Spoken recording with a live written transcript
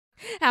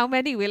How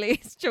many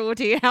willies,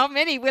 Geordie? How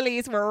many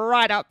willies were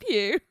right up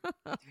you?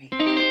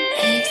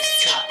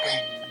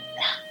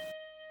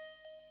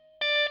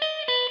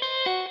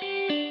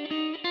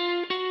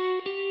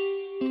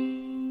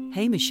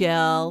 Hey,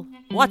 Michelle.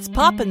 What's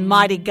poppin',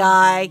 mighty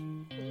guy?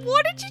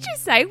 What did you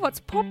just say? What's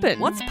poppin'?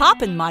 What's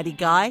poppin', mighty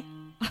guy?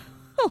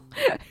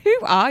 Who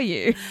are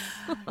you?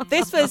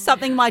 This was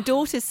something my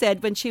daughter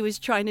said when she was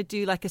trying to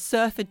do like a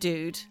surfer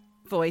dude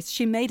voice.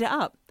 She made it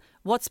up.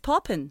 What's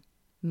poppin',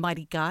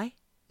 mighty guy?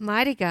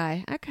 Mighty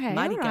guy. Okay,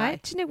 Mighty all guy.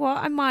 right. Do you know what?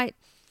 I might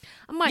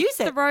Use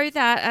it. throw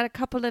that at a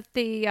couple of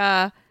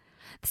the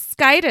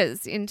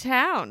skaters in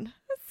town.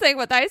 Let's see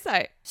what they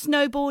say.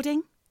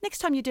 Snowboarding. Next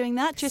time you're doing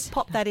that, just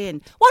pop that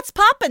in. What's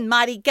poppin',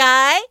 mighty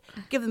guy?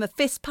 Give them a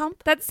fist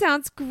pump. That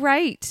sounds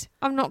great.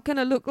 I'm not going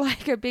to look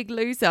like a big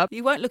loser.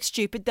 You won't look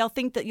stupid. They'll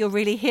think that you're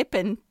really hip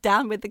and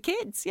down with the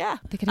kids. Yeah.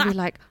 They're going to be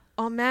like,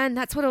 oh man,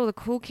 that's what all the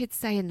cool kids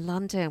say in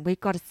London. We've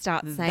got to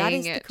start saying That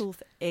is it. the cool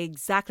thing.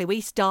 Exactly.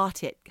 We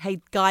start it.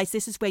 Hey, guys,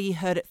 this is where you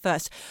heard it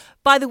first.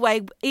 By the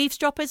way,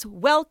 eavesdroppers,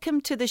 welcome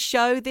to the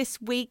show this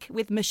week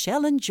with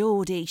Michelle and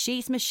Geordie.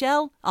 She's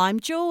Michelle. I'm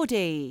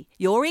Geordie.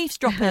 You're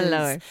eavesdroppers.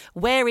 Hello.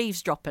 We're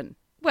eavesdropping.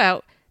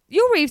 Well,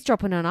 you're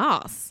eavesdropping on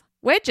us.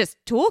 We're just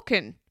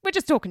talking. We're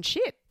just talking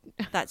shit.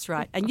 That's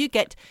right. And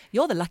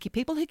you're the lucky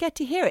people who get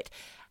to hear it.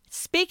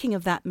 Speaking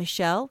of that,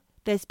 Michelle,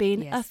 there's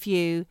been Yes. a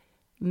few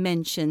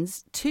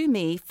mentions to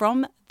me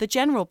from the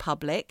general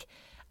public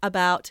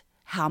about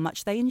how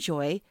much they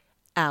enjoy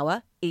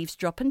our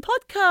eavesdropping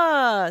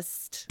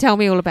podcast. Tell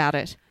me all about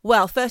it.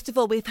 Well, first of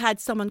all, we've had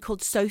someone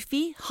called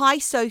Sophie. Hi,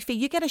 Sophie.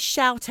 You get a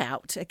shout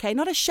out, okay?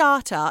 Not a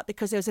shout out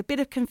because there was a bit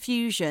of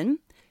confusion.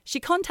 She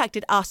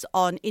contacted us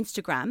on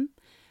Instagram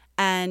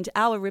and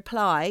our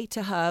reply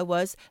to her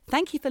was,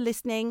 thank you for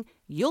listening.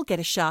 You'll get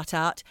a shout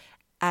out.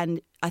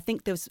 And I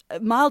think there was a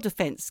mild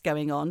offence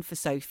going on for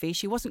Sophie.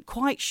 She wasn't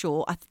quite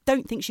sure. I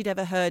don't think she'd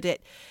ever heard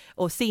it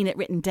or seen it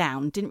written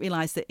down. Didn't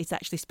realise that it's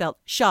actually spelled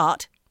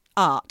shart,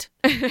 art.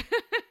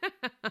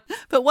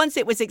 But once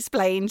it was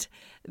explained,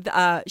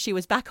 she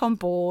was back on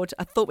board.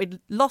 I thought we'd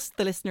lost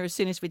the listener as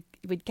soon as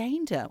we'd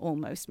gained her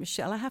almost,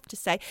 Michelle, I have to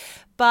say.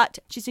 But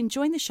she's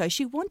enjoying the show.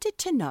 She wanted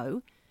to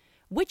know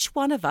which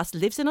one of us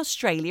lives in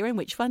Australia and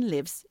which one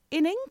lives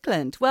in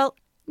England. Well,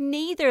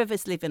 neither of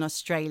us live in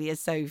Australia,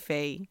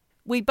 Sophie.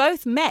 We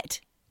both met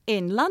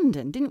in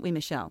London, didn't we,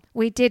 Michelle?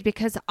 We did,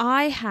 because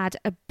I had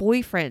a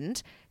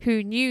boyfriend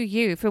who knew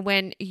you from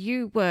when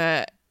you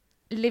were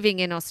living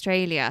in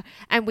Australia,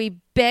 and we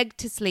begged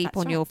to sleep That's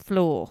on right. your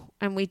floor,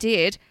 and we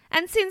did.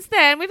 And since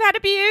then, we've had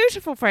a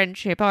beautiful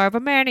friendship over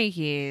many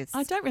years.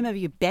 I don't remember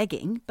you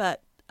begging,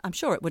 but I'm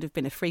sure it would have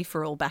been a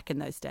free-for-all back in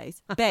those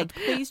days. Begged,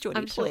 please, Geordie,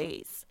 I'm sure.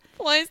 please.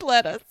 Please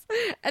let us.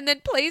 And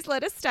then please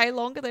let us stay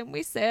longer than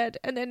we said.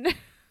 And then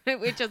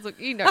we just,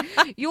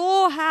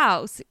 your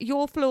house,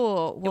 your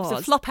floor It was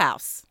a flop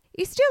house.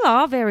 You still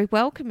are very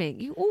welcoming.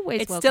 You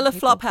always It's welcome still a people.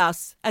 flop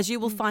house, as you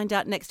will find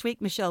out next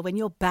week, Michelle, when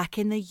you're back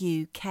in the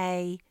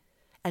UK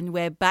and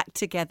we're back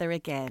together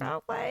again.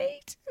 Can't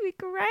wait. It'll be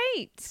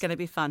great. It's going to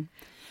be fun.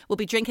 We'll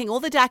be drinking all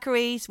the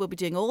daiquiris. We'll be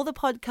doing all the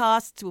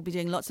podcasts. We'll be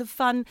doing lots of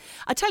fun.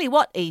 I tell you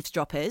what,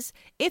 eavesdroppers,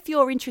 if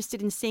you're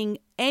interested in seeing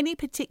any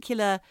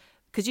particular,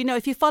 because,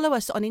 if you follow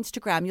us on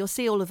Instagram, you'll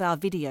see all of our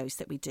videos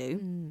that we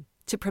do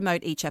to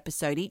promote each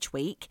episode each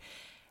week.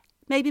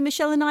 Maybe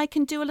Michelle and I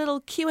can do a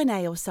little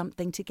Q&A or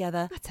something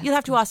together. You'll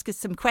have to ask us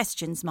some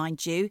questions,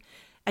 mind you.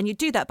 And you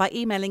do that by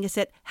emailing us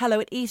at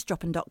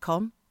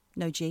hello@eavesdropping.com.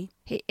 No G.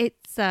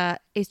 It's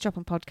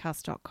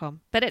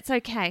eavesdroppingpodcast.com, but it's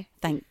okay.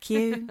 Thank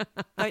you.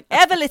 Don't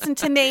ever listen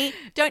to me.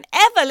 Don't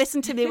ever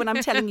listen to me when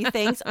I'm telling you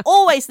things.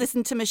 Always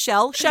listen to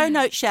Michelle. Show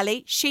note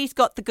Shelley. She's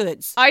got the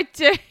goods. I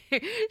do.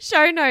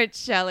 Show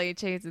notes, Shelley.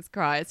 Jesus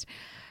Christ.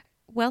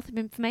 Wealth of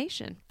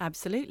information.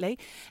 Absolutely.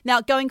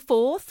 Now, going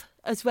forth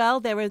as well,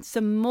 there are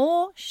some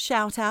more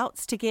shout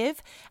outs to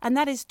give, and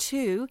that is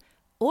to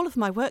all of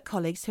my work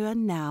colleagues who are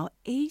now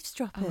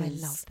eavesdroppers. Oh, I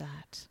love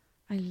that.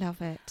 I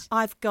love it.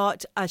 I've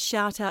got a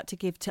shout out to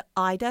give to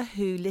Ida,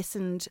 who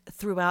listened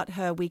throughout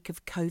her week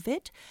of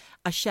COVID.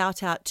 A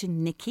shout out to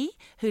Nikki,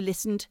 who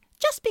listened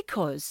just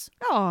because.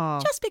 Oh,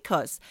 Just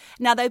because.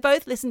 Now, they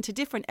both listened to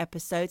different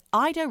episodes.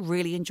 Ida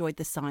really enjoyed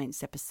the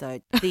science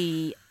episode,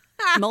 the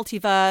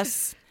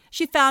multiverse.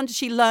 She found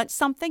she learnt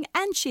something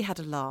and she had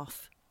a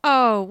laugh.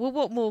 Oh, well,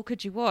 what more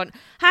could you want?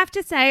 Have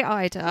to say,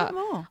 Ida, What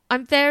more?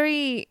 I'm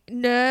very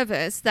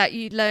nervous that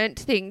you learnt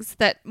things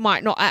that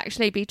might not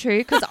actually be true,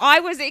 because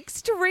I was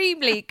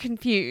extremely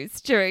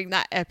confused during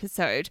that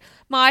episode.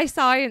 My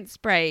science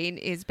brain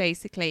is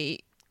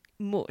basically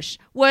mush.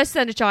 Worse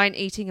than a giant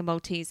eating a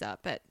Malteser,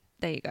 but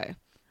there you go.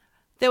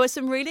 There were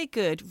some really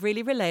good,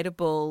 really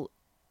relatable,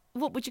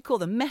 what would you call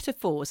them?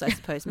 Metaphors, I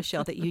suppose,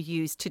 Michelle, that you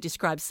used to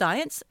describe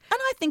science. And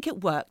I think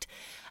it worked.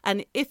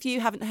 And if you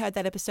haven't heard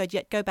that episode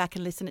yet, go back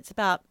and listen. It's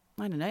about,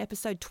 I don't know,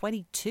 episode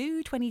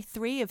 22,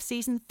 23 of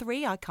season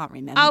 3. I can't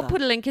remember. I'll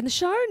put a link in the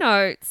show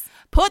notes.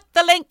 Put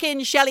the link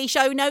in, Shelley,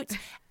 show notes.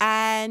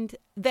 And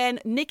then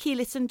Nikki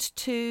listened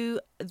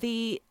to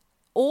the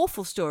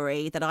awful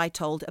story that I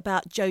told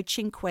about Joe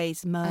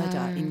Cinque's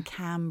murder in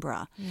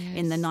Canberra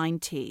in the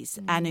 90s,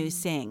 Anu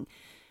Singh.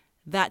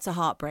 That's a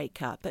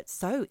heartbreaker, but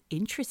so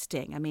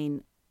interesting. I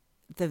mean,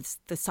 the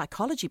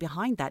psychology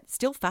behind that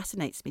still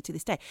fascinates me to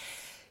this day.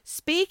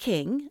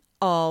 Speaking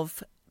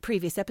of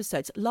previous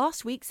episodes,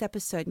 last week's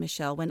episode,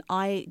 Michelle, when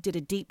I did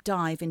a deep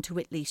dive into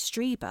Whitley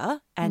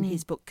Strieber and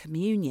his book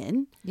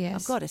Communion,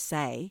 I've got to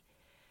say,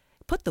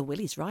 put the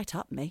willies right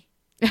up me.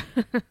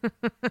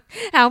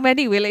 How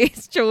many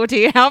willies,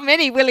 Geordie? How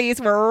many willies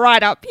were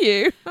right up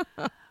you?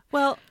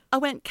 Well, I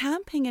went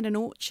camping in an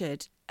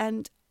orchard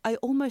and I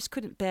almost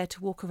couldn't bear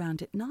to walk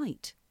around at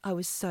night. I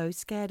was so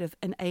scared of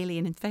an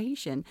alien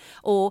invasion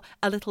or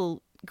a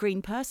little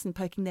green person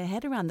poking their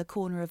head around the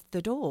corner of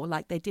the door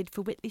like they did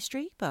for Whitley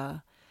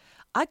Strieber.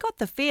 I got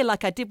the fear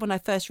like I did when I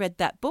first read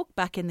that book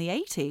back in the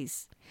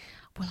 80s.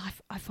 Well,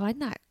 I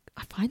find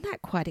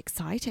that quite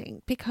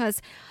exciting because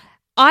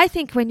I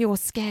think when you're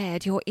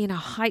scared, you're in a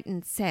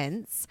heightened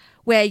sense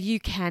where you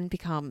can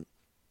become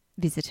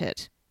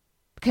visited.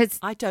 Because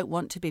I don't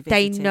want to be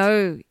they visited.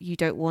 know you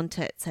don't want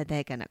it, so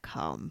they're going to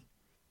come.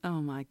 Oh,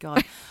 my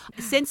God.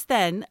 Since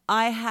then,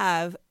 I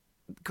have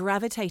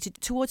gravitated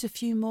towards a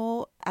few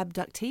more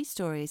abductee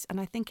stories.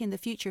 And I think in the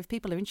future, if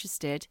people are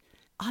interested,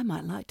 I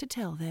might like to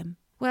tell them.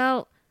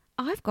 Well,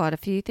 I've got a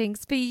few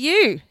things for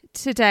you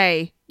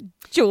today,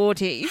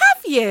 Geordie.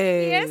 Have you?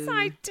 Yes,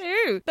 I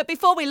do. But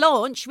before we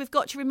launch, we've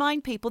got to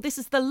remind people this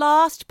is the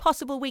last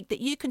possible week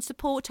that you can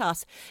support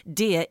us,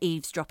 dear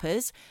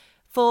eavesdroppers.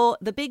 For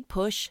the big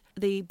push,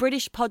 the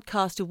British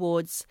Podcast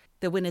Awards,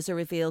 the winners are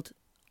revealed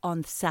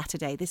on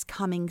Saturday, this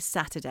coming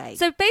Saturday.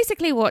 So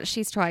basically what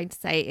she's trying to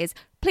say is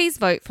please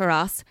vote for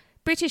us.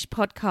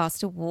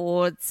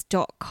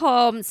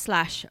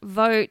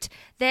 BritishPodcastAwards.com/vote.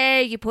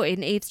 There you put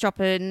in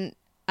eavesdropping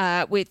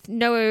with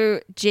no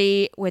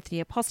G with the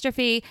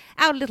apostrophe.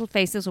 Our little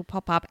faces will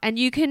pop up and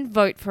you can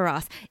vote for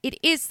us. It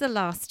is the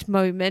last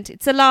moment.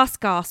 It's the last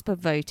gasp of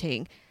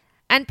voting.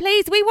 And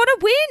please, we want to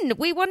win.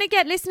 We want to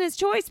get listeners'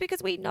 choice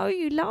because we know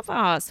you love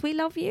us. We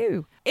love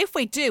you. If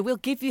we do, we'll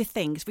give you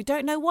things. We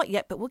don't know what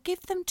yet, but we'll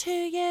give them to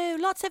you.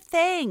 Lots of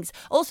things.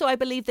 Also, I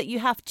believe that you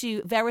have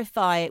to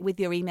verify with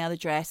your email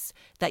address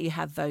that you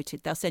have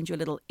voted. They'll send you a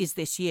little, is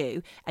this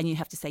you? And you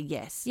have to say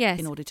yes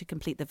in order to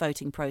complete the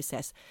voting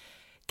process.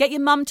 Get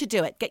your mum to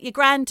do it. Get your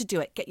gran to do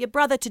it. Get your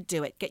brother to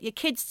do it. Get your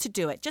kids to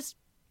do it. Just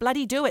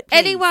bloody do it, please.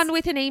 Anyone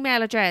with an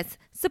email address,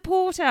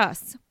 support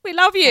us. We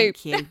love you.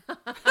 Thank you.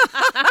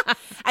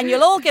 And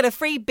you'll all get a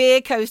free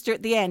beer coaster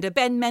at the end, a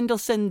Ben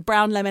Mendelsohn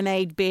brown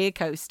lemonade beer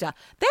coaster.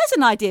 There's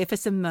an idea for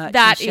some merch,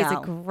 That Michelle. is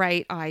a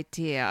great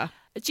idea.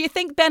 Do you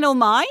think Ben will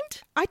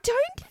mind? I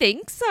don't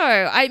think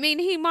so. I mean,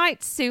 he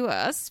might sue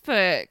us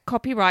for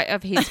copyright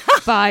of his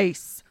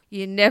face.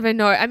 You never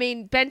know. I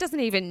mean, Ben doesn't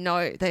even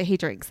know that he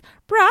drinks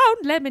brown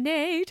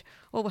lemonade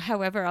or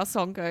however our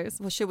song goes.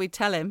 Well, should we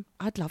tell him?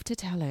 I'd love to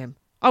tell him.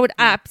 I would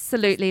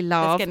absolutely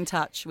love. Let's get in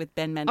touch with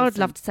Ben Mendelsohn. I would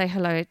love to say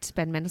hello to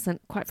Ben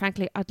Mendelsohn. Quite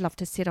frankly, I'd love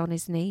to sit on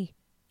his knee.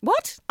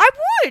 What? I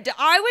would.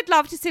 I would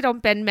love to sit on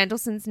Ben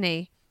Mendelsohn's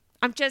knee.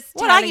 I'm just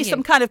What, telling are you,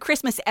 some kind of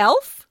Christmas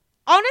elf?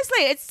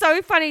 Honestly, it's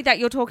so funny that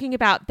you're talking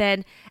about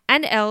Ben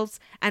and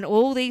elves and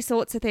all these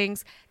sorts of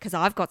things because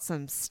I've got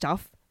some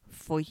stuff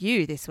for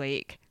you this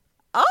week.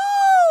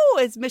 Oh,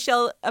 is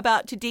Michelle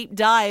about to deep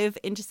dive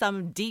into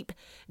some deep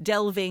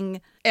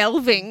delving,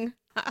 Elving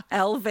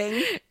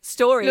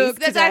stories? Look,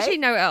 there's today? actually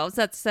no elves.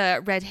 That's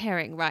red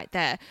herring right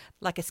there.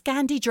 Like a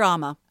Scandi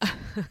drama.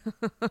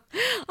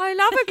 I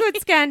love a good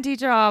Scandi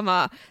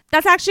drama.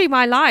 That's actually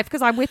my life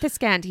because I'm with a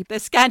Scandi. The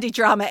Scandi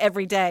drama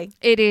every day.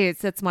 It is.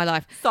 That's my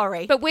life.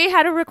 Sorry. But we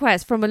had a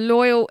request from a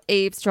loyal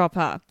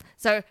eavesdropper.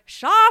 So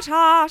shout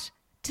out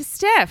to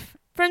Steph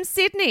from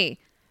Sydney,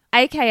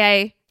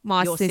 a.k.a.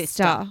 my Your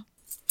sister.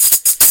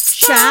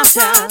 Shout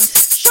out.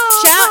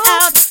 Shout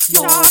out.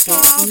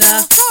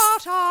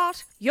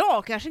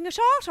 You're getting a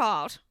shout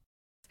out.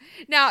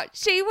 Now,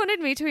 she wanted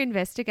me to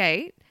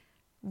investigate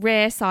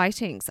rare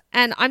sightings.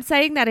 And I'm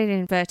saying that in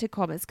inverted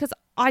commas because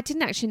I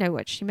didn't actually know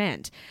what she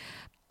meant.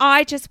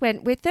 I just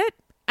went with it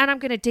and I'm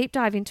going to deep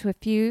dive into a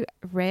few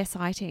rare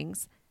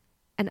sightings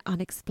and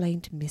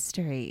unexplained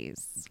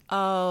mysteries.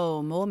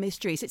 Oh, more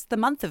mysteries. It's the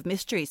month of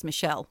mysteries,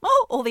 Michelle.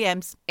 Oh, all the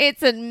M's.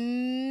 It's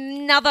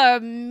another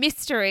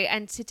mystery.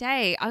 And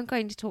today I'm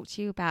going to talk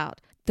to you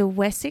about the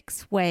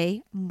Wessex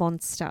Way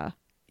Monster.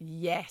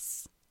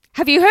 Yes.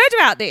 Have you heard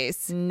about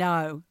this?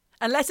 No.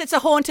 Unless it's a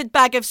haunted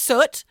bag of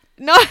soot.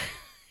 No,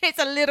 it's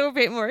a little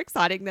bit more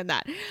exciting than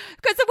that.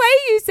 Because the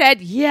way you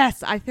said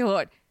yes, I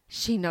thought,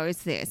 she knows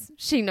this.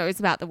 She knows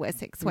about the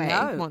Wessex Way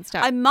Monster.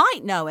 I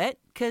might know it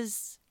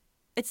because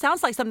it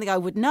sounds like something I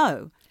would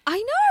know.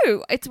 I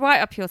know. It's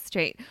right up your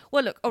street.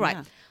 Well, look, all right.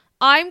 Yeah.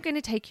 I'm going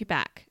to take you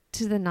back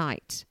to the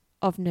night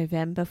of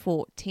November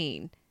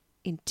 14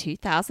 in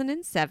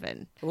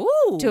 2007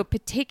 Ooh. to a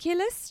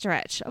particular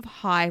stretch of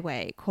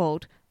highway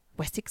called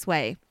Wessex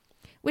Way,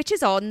 which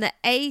is on the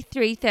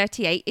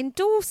A338 in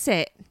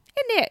Dorset.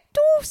 Isn't it?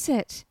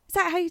 Dorset. Is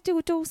that how you do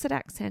a Dorset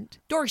accent?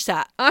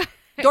 Dorset.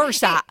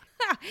 Dorset.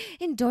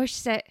 In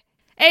Dorset.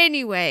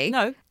 Anyway.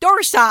 No,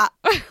 Dorset.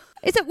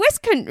 Is it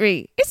West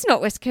Country? It's not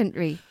West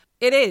Country.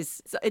 It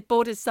is. It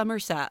borders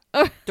Somerset.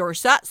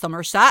 Dorset,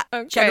 Somerset,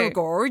 Okay. Cheddar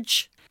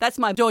Gorge. That's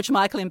my George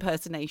Michael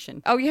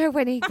impersonation. Oh yeah,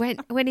 when he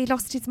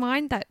lost his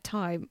mind that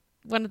time.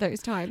 One of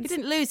those times. He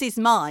didn't lose his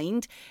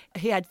mind.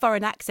 He had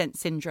foreign accent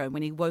syndrome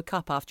when he woke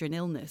up after an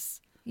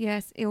illness.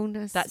 Yes,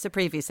 illness. That's a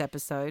previous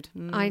episode.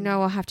 I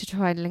know, I'll have to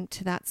try and link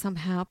to that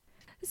somehow.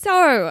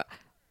 So,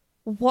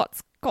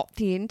 what's got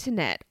the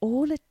internet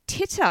all a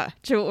titter,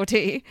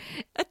 Geordie?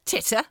 A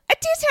titter? A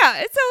titter!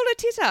 It's all a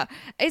titter.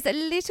 It's a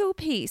little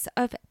piece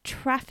of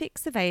traffic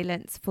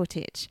surveillance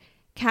footage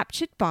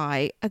captured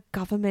by a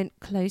government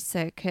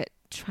closed-circuit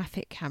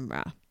traffic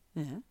camera.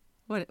 Yeah.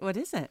 What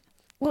is it?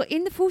 Well,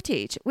 in the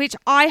footage, which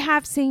I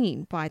have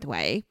seen, by the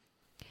way,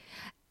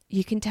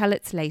 you can tell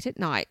it's late at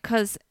night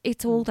because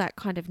it's all that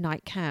kind of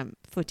night cam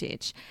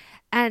footage.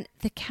 And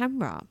the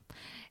camera,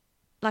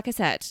 like I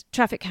said,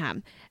 traffic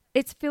cam,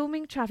 it's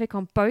filming traffic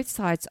on both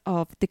sides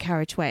of the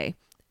carriageway.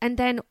 And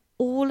then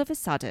all of a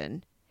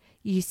sudden,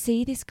 you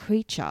see this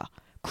creature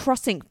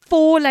crossing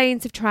 4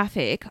 lanes of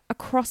traffic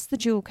across the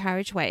dual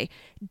carriageway,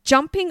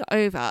 jumping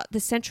over the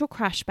central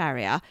crash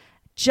barrier,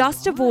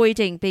 just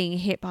avoiding being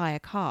hit by a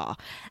car.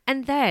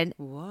 And then,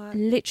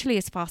 literally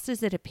as fast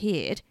as it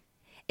appeared,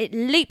 it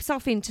leaps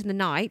off into the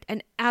night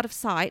and out of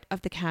sight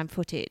of the cam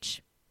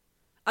footage.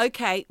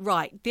 Okay,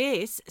 right.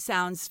 This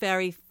sounds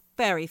very,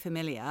 very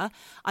familiar.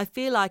 I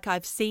feel like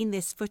I've seen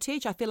this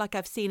footage. I feel like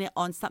I've seen it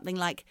on something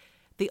like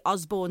The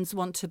Osbournes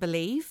Want to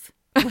Believe,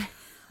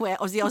 where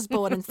Ozzy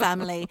Osbourne and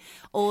family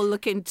all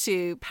look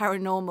into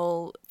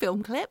paranormal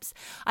film clips.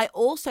 I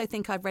also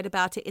think I've read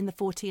about it in the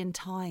Fortean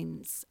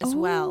Times as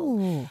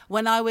well.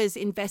 When I was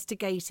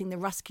investigating the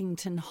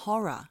Ruskington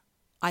horror,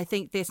 I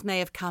think this may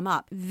have come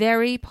up.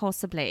 Very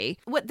possibly.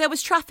 Well, there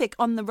was traffic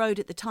on the road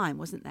at the time,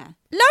 wasn't there?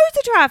 Loads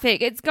of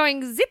traffic. It's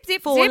going zip,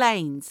 zip, 4 zip.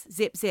 lanes,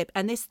 zip, zip.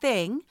 And this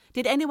thing,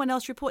 did anyone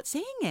else report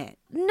seeing it?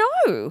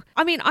 No.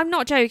 I mean, I'm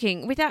not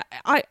joking.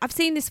 I've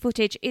seen this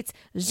footage. It's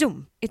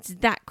zoom. It's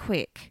that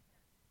quick.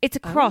 It's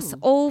across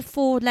all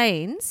 4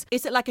 lanes.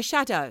 Is it like a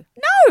shadow?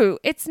 No,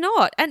 it's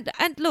not. And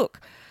look,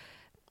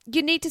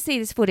 you need to see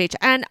this footage.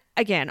 And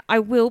again, I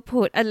will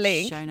put a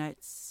link Show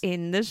notes.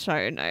 in the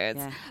show notes.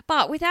 Yeah.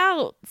 But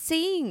without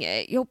seeing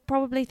it, you're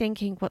probably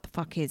thinking, what the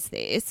fuck is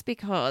this?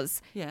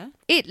 Because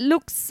it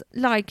looks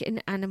like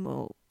an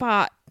animal,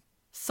 but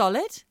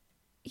Solid?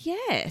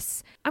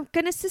 yes. I'm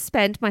going to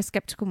suspend my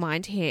skeptical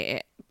mind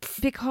here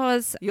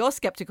because Your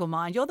skeptical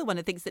mind. You're the one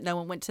that thinks that no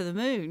one went to the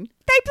moon.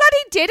 they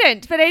bloody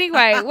didn't. But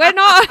anyway, we're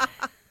not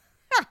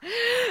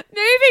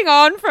moving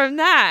on from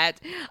that.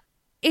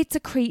 It's a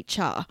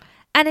creature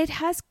and it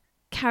has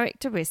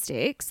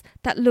characteristics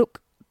that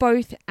look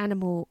both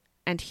animal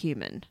and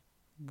human.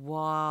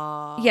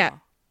 Wow. Yeah,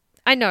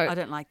 I know. I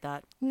don't like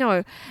that.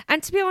 No.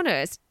 And to be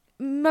honest,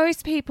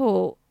 most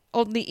people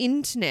on the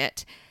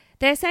internet,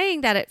 they're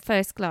saying that at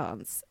first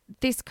glance,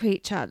 this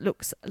creature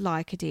looks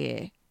like a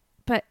deer.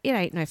 But it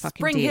ain't no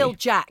fucking Spring deer. Hill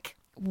Jack.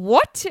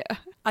 What?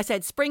 I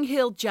said Spring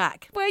Hill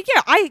Jack. Well,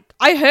 yeah, I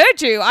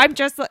heard you. I'm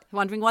just like...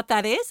 Wondering what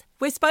that is?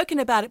 We've spoken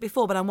about it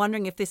before, but I'm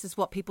wondering if this is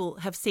what people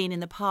have seen in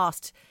the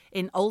past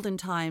in olden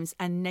times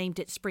and named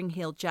it Spring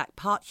Hill Jack.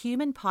 Part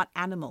human, part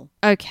animal.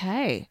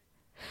 Okay.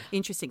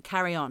 Interesting.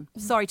 Carry on.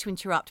 Sorry to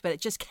interrupt, but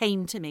it just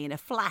came to me in a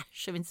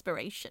flash of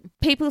inspiration.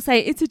 People say,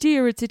 it's a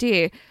deer, it's a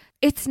deer.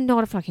 It's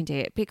not a fucking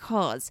deer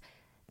because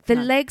the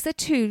legs are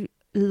too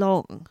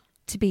long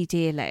to be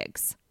deer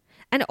legs.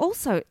 And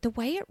also, the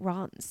way it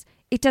runs,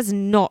 it does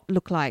not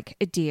look like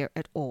a deer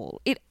at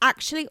all. It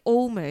actually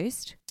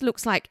almost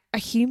looks like a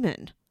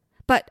human,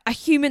 but a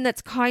human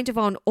that's kind of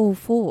on all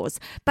 4s,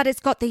 but it's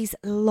got these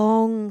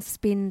long,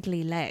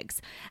 spindly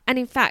legs. And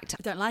in fact...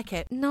 I don't like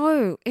it.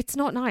 No, it's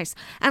not nice.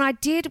 And I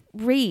did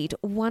read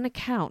one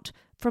account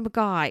from a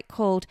guy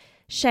called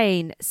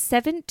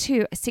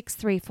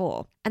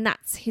Shane72634, and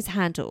that's his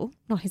handle,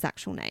 not his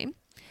actual name.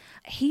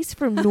 He's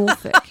from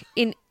Norfolk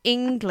in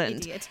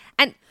England. Idiot.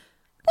 And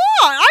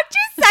what? I'm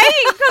just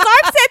saying, because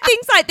I've said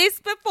things like this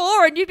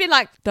before and you'd be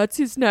like, that's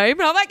his name.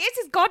 And I'm like, it's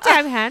his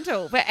goddamn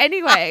handle. But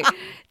anyway,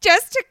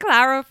 just to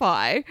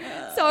clarify.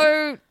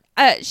 So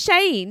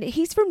Shane,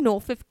 he's from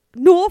Norfolk,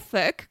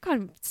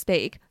 can't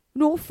speak,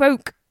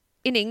 Norfolk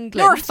in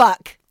England.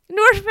 Norfolk.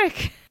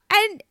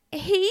 And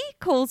he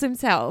calls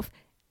himself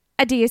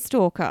a deer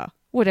stalker,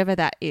 whatever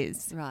that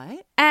is.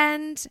 Right.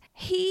 And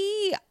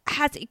he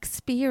has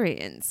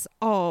experience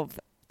of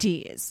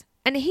deers.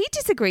 And he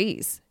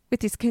disagrees with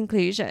this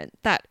conclusion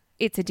that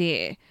it's a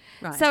deer.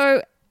 Right.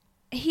 So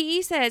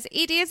he says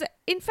it is,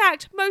 in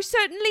fact, most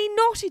certainly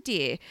not a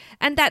deer,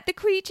 and that the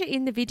creature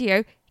in the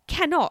video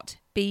cannot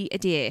be a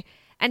deer.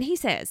 And he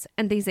says,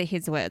 and these are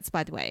his words,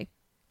 by the way,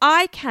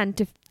 I can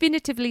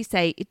definitively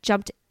say it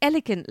jumped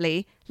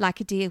elegantly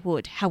like a deer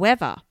would.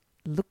 However,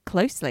 look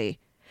closely.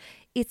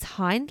 Its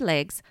hind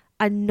legs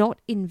are not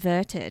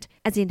inverted,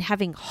 as in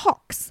having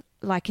hocks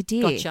like a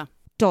deer. Gotcha.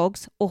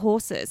 Dogs or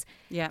horses.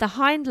 Yeah. The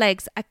hind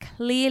legs are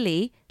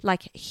clearly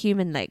like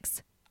human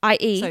legs,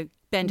 i.e. So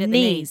bend at the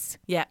knees.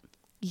 Yeah.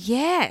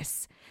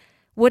 Yes.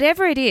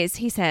 Whatever it is,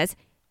 he says,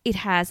 it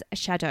has a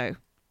shadow.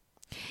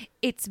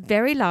 It's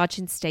very large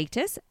in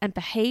status and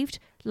behaved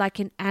like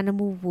an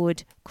animal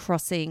would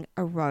crossing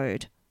a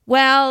road.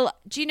 Well,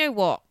 do you know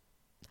what?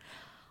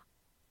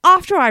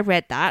 After I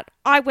read that,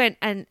 I went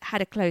and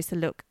had a closer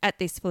look at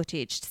this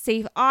footage to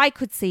see if I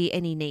could see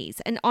any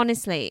knees. And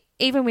honestly,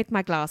 even with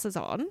my glasses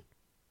on,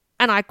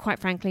 and I quite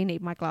frankly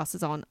need my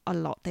glasses on a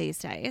lot these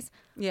days,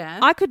 Yeah.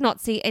 I could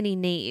not see any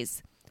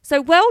knees. So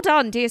well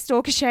done, dear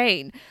Stalker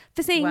Shane,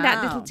 for seeing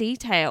that little Wow.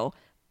 detail.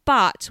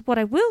 But what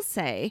I will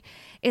say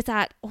is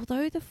that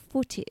although the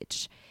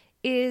footage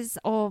is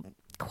of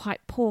quite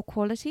poor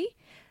quality,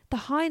 the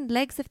hind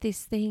legs of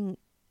this thing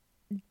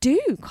do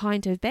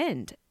kind of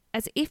bend,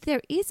 as if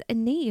there is a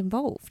knee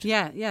involved.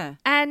 Yeah.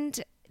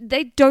 And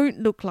they don't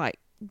look like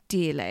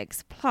deer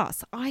legs.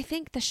 Plus, I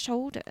think the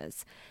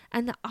shoulders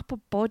and the upper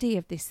body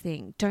of this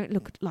thing don't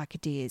look like a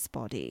deer's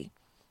body.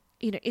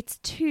 You know, it's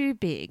too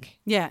big.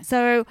 Yeah.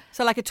 So,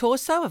 So like a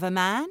torso of a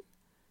man?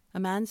 A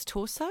man's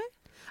torso?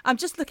 I'm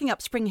just looking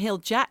up Spring Heel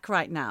Jack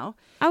right now.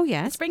 oh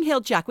yes. Spring Heel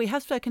Jack, we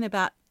have spoken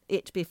about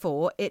it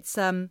before. It's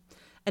an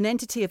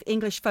entity of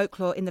English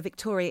folklore in the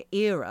Victoria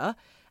era,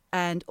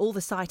 and all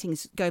the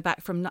sightings go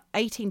back from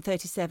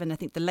 1837. I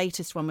think the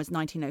latest one was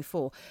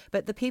 1904.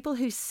 But the people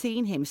who've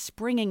seen him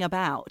springing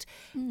about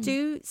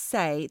do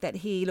say that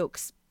he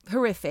looks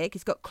horrific.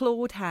 He's got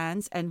clawed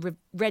hands and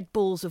red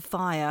balls of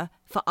fire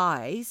for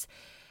eyes.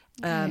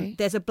 Okay.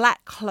 There's a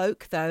black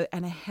cloak, though,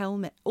 and a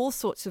helmet, all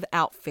sorts of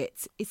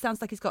outfits. It sounds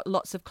like he's got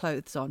lots of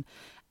clothes on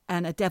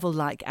and a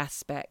devil-like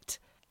aspect.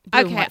 Blue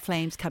and Okay. white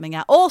flames coming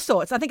out, all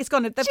sorts. I think they've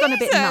gone a bit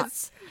Jesus.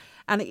 nuts.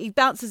 And he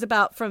bounces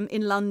about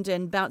in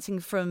London, bouncing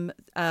from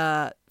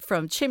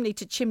chimney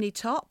to chimney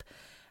top.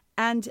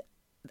 And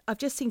I've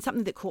just seen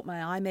something that caught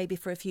my eye, maybe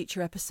for a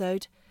future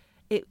episode.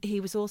 He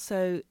was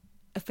also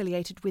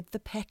affiliated with the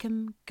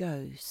Peckham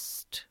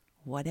Ghost,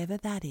 whatever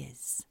that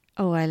is.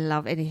 Oh, I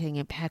love anything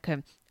in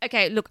Peckham.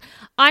 Okay, look,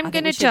 I'm I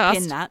going think to we should pin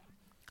just... that.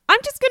 I'm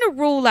just going to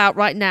rule out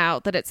right now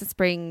that it's a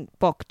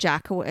Springbok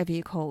Jack or whatever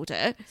you called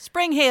it.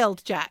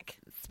 Spring-heeled Jack.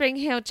 Spring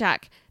Heel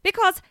Jack.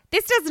 Because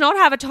this does not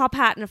have a top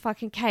hat and a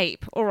fucking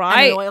cape, all And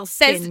right? an oil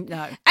skin,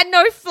 no. And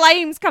no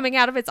flames coming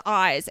out of its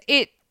eyes.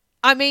 It's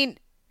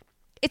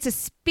a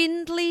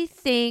spindly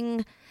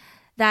thing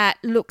that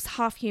looks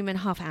half human,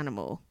 half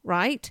animal,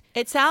 right?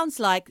 It sounds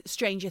like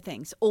Stranger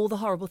Things, all the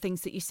horrible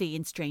things that you see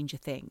in Stranger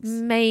Things.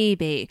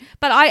 Maybe.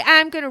 But I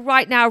am going to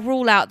right now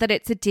rule out that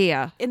it's a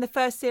deer. In the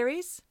first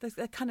series,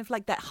 they're kind of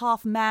like that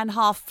half man,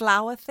 half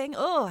flower thing.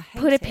 Oh, I hate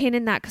Put a it. pin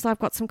in that because I've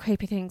got some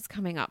creepy things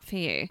coming up for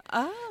you.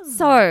 Oh.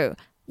 So,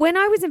 when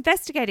I was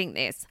investigating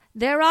this,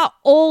 there are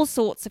all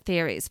sorts of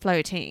theories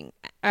floating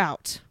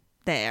out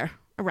there,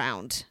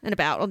 around and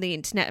about on the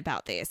internet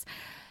about this.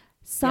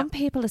 Some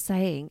people are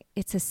saying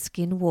it's a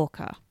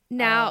skinwalker.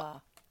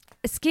 Now,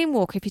 a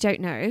skinwalker, if you don't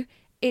know,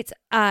 it's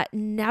a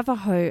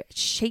Navajo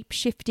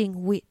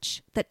shape-shifting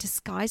witch that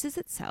disguises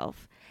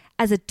itself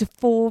as a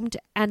deformed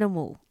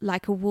animal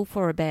like a wolf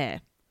or a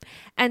bear.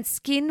 And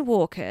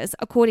skinwalkers,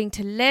 according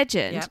to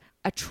legend,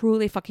 are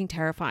truly fucking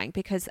terrifying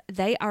because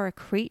they are a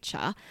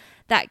creature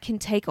that can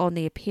take on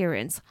the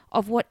appearance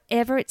of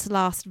whatever its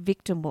last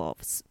victim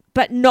was,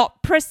 but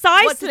not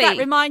precisely. What does that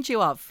remind you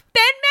of?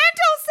 Ben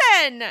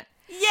Mendelsohn!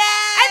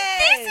 Yes!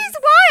 And this is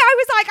why I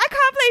was like, I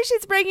can't believe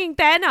she's bringing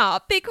Ben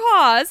up,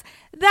 because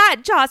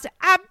that just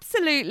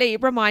absolutely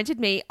reminded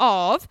me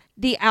of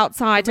The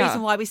Outsider. The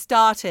reason why we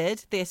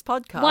started this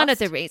podcast. One of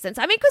the reasons.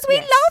 I mean, because we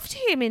Yes. loved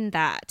him in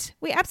that.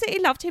 We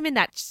absolutely loved him in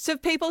that. So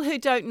people who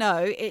don't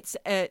know, it's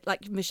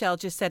like Michelle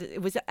just said,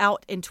 it was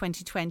out in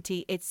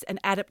 2020. It's an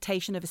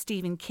adaptation of a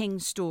Stephen King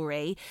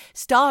story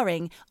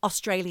starring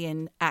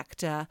Australian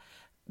actor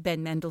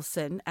Ben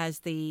Mendelsohn as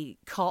the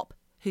cop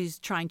who's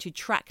trying to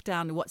track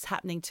down what's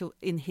happening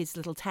in his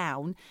little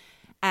town.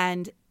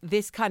 And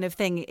this kind of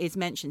thing is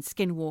mentioned,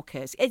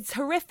 skinwalkers. It's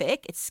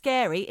horrific, it's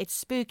scary, it's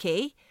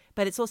spooky,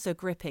 but it's also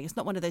gripping. It's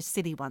not one of those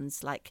silly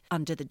ones like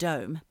Under the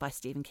Dome by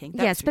Stephen King.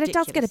 That's yes, but it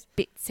does get a ridiculous.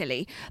 bit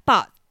silly.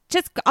 But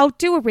I'll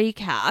do a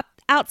recap.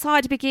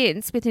 Outside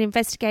begins with an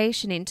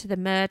investigation into the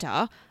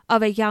murder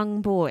of a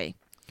young boy.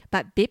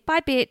 But bit by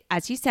bit,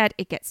 as you said,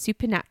 it gets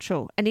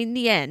supernatural. And in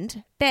the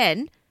end,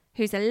 Ben,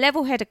 who's a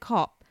level-headed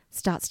cop,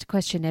 starts to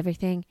question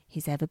everything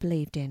he's ever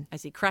believed in.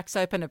 As he cracks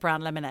open a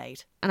brown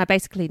lemonade. And I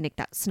basically nicked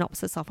that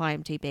synopsis off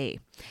IMDb,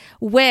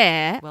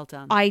 where Well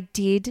done. I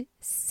did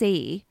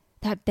see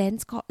that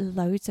Ben's got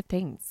loads of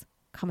things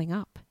coming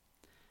up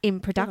in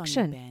Good on you,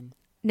 production. Ben.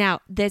 Now,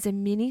 there's a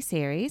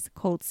mini-series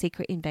called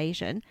Secret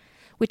Invasion,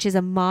 which is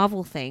a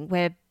Marvel thing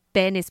where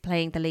Ben is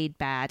playing the lead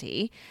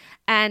baddie.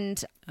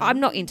 And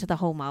I'm not into the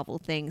whole Marvel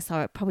thing, so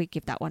I'd probably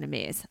give that one a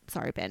miss.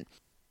 Sorry, Ben.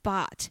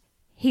 But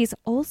he's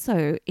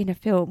also in a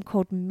film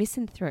called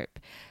Misanthrope,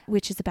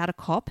 which is about a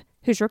cop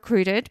who's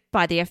recruited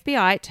by the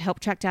FBI to help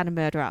track down a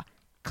murderer.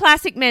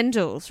 Classic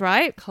Mendels,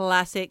 right?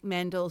 Classic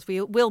Mendels.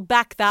 We'll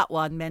back that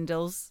one,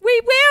 Mendels.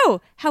 We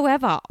will.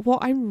 However, what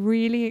I'm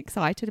really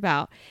excited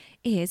about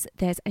is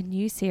there's a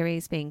new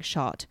series being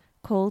shot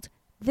called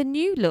The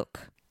New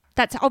Look.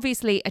 that's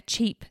obviously a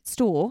cheap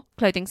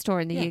clothing store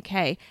in the Yeah.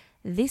 UK.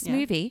 This Yeah.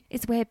 movie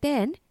is where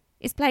Ben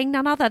is playing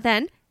none other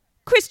than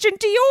Christian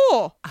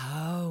Dior.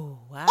 Oh,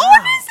 wow.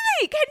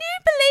 Honestly, can you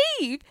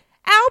believe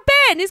our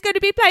Ben is going to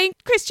be playing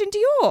Christian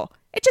Dior?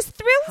 It just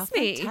How thrills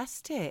me.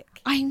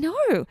 fantastic. I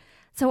know.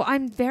 So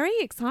I'm very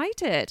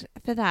excited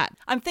for that.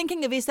 I'm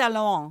thinking of Yves Saint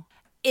Laurent.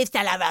 Yves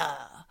Saint Laurent.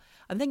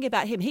 I'm thinking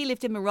about him. He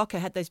lived in Morocco,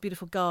 had those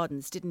beautiful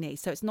gardens, didn't he?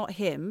 So it's not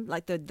him,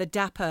 like the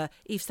dapper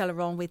Yves Saint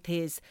Laurent with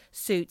his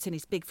suits and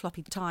his big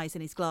floppy ties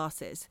and his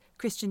glasses.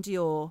 Christian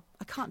Dior,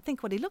 I can't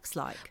think what he looks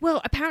like. Well,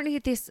 apparently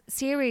this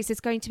series is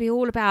going to be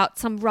all about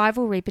some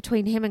rivalry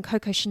between him and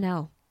Coco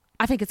Chanel.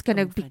 I think it's going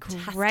to be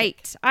fantastic.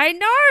 great. I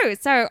know.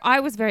 So I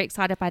was very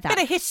excited by that.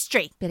 Bit of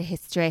history. Bit of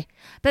history.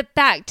 But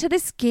back to the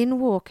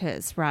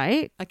Skinwalkers,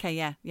 right? Okay,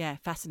 yeah,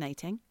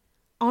 fascinating.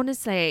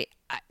 Honestly,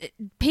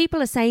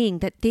 people are saying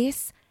that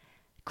this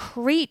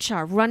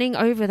creature running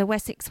over the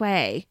Wessex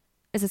Way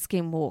is a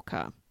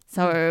Skinwalker.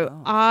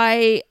 So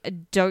I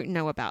don't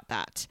know about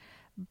that.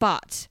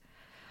 But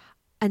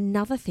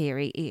another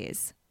theory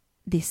is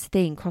this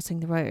thing crossing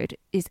the road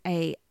is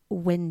a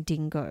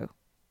Wendigo.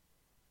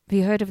 Have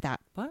you heard of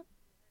that? What?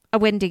 A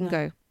Wendigo.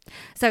 No.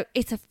 So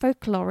it's a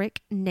folkloric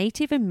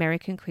Native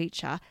American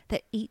creature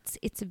that eats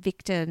its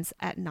victims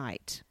at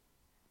night.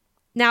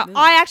 Now,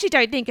 I actually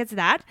don't think it's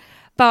that,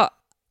 but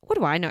what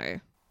do I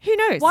know? Who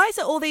knows? Why is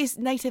it all these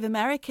Native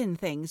American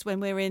things when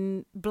we're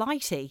in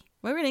Blighty?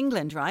 We're in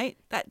England, right?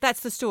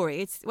 That's the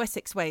story. It's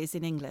Wessex Way is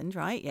in England,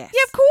 right? Yes.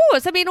 Yeah, of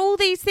course. I mean, all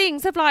these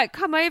things have like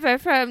come over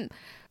from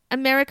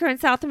America and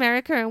South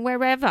America and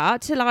wherever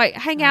to like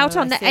hang out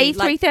on the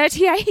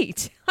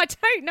A338. I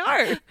don't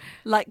know.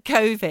 Like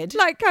COVID.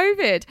 Like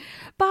COVID.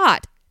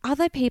 But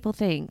other people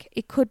think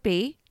it could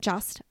be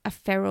just a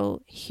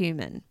feral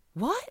human.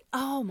 What?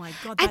 Oh my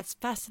God, that's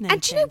fascinating.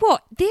 And do you know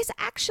what? This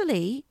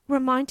actually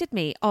reminded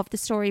me of the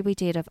story we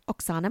did of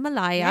Oksana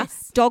Malaya,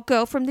 Yes. dog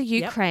girl from the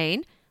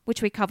Ukraine,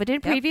 which we covered in a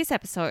previous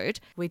episode.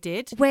 We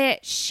did. Where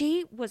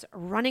she was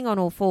running on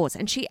all fours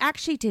and she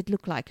actually did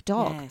look like a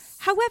dog. Yes.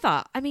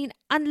 However, I mean,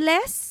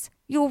 unless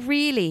you're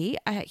really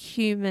a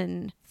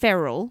human,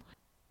 feral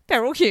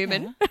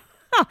human,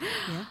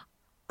 Yeah.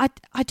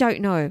 I don't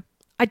know.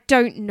 I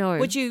don't know.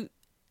 Would you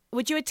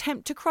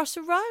attempt to cross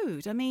a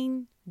road? I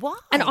mean, why?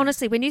 And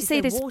honestly, when you Is see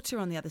there this water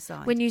on the other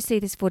side. When you see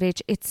this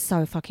footage, it's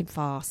so fucking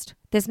fast.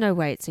 There's no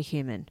way it's a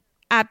human.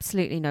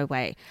 Absolutely no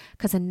way.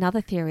 Because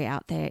another theory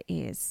out there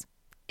is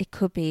it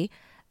could be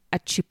a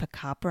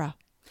chupacabra.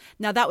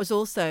 Now that was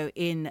also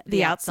in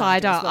The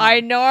Outsider. as well,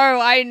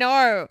 I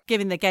know.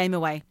 giving the game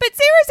away. But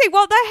seriously,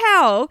 what the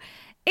hell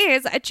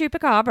is a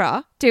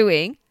chupacabra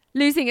doing,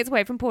 losing its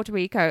way from Puerto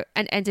Rico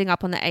and ending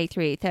up on the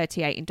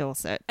A338 in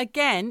Dorset?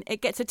 Again,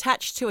 it gets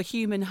attached to a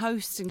human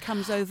host and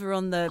comes over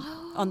on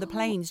the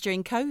planes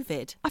during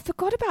COVID. I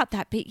forgot about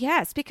that bit,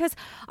 yes, because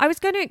I was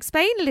going to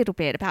explain a little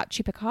bit about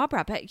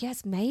chupacabra, but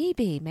yes,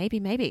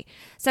 maybe.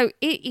 So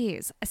it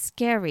is a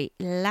scary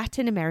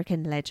Latin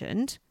American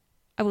legend.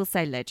 I will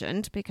say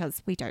legend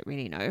because we don't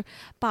really know,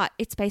 but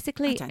it's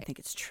basically... I don't think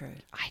it's true.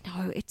 I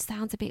know, it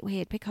sounds a bit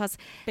weird because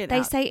Bit they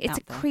out- say it's out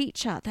a there.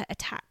 creature that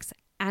attacks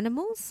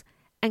animals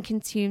and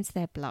consumes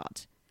their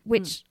blood,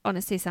 which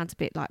honestly sounds a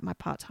bit like my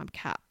part-time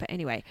cat. But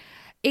anyway,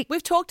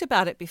 We've talked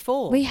about it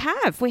before. we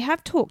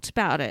have talked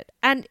about it,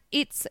 and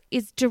it's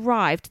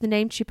derived. The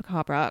name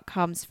chupacabra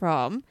comes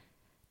from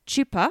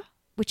chupa,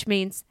 which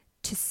means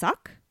to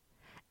suck,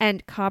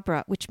 and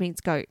cabra, which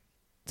means goat.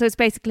 So it's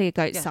basically a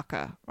goat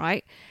sucker,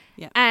 right?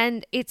 Yeah.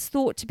 And it's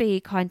thought to be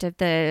kind of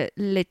the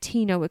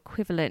Latino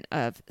equivalent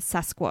of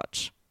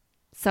Sasquatch.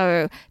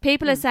 So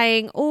people are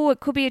saying, oh, it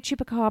could be a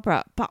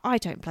chupacabra, but I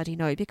don't bloody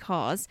know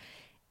because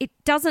it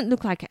doesn't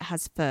look like it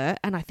has fur,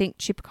 and I think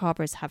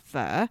chupacabras have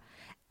fur.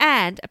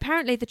 And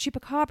apparently the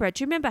chupacabra,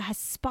 do you remember, has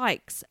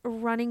spikes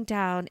running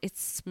down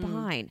its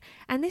spine,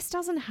 and this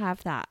doesn't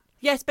have that.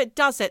 Yes, but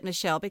does it,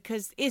 Michelle?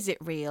 Because is it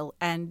real?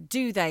 And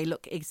do they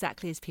look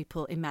exactly as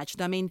people imagine?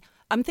 I mean,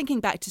 I'm thinking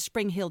back to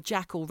Spring Hill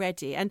Jack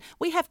already, and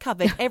we have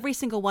covered every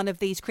single one of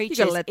these creatures.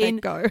 You gotta let that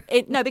go.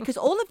 No, because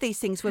all of these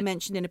things were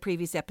mentioned in a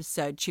previous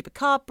episode.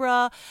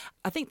 Chupacabra,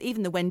 I think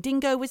even the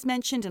Wendigo was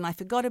mentioned, and I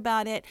forgot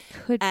about it.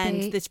 Could and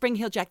be. the Spring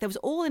Hill Jack, that was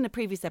all in a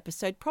previous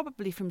episode,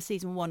 probably from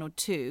season 1 or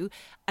 2,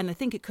 and I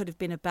think it could have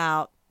been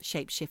about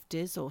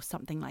shapeshifters or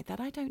something like that.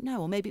 I don't know,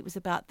 or maybe it was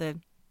about the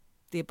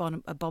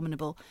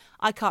abominable.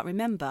 I can't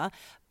remember.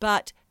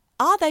 But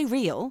are they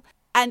real?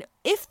 And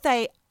if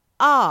they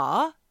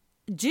are,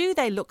 do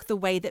they look the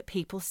way that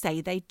people say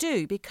they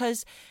do?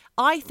 Because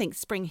I think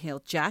Spring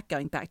Hill Jack,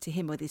 going back to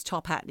him with his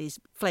top hat and his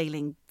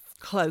flailing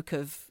cloak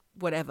of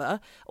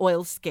whatever,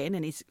 oil skin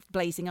and his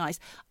blazing eyes,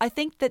 I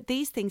think that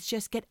these things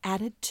just get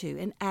added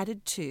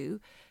to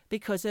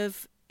because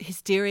of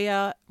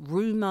hysteria,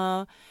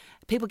 rumour,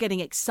 people getting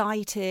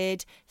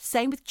excited.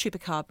 Same with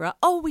chupacabra.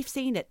 Oh, we've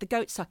seen it. The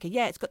goat sucker.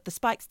 Yeah, it's got the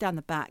spikes down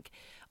the back.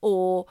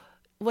 Or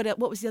what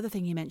was the other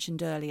thing you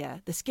mentioned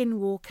earlier? The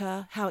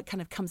skinwalker, how it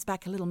kind of comes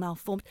back a little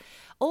malformed.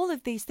 All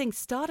of these things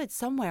started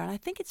somewhere, and I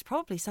think it's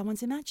probably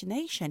someone's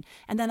imagination.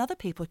 And then other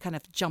people kind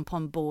of jump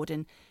on board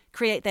and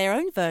create their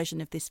own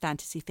version of this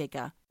fantasy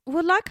figure.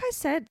 Well, like I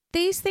said,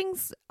 these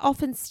things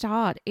often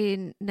start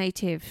in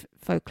native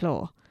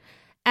folklore.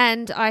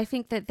 And I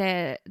think that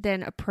they're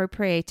then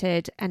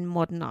appropriated and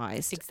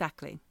modernized.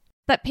 Exactly.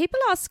 But people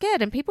are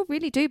scared, and people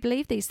really do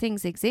believe these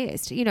things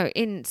exist, you know,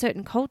 in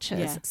certain cultures.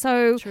 Yeah,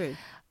 so true.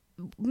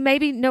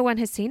 Maybe no one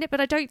has seen it,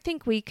 but I don't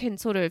think we can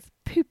sort of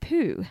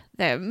poo-poo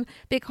them,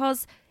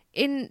 because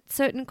in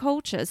certain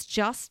cultures,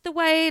 just the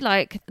way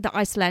like the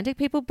Icelandic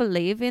people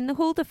believe in the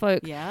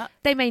Huldufolk,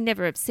 they may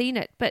never have seen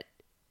it, but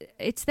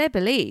it's their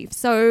belief.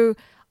 So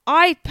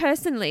I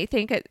personally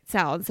think it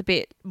sounds a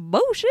bit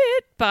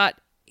bullshit, but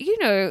you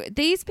know,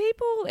 these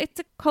people, it's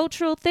a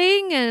cultural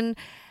thing, and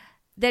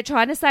they're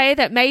trying to say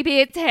that maybe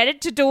it's headed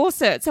to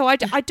Dorset. So I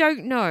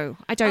don't know.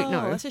 I don't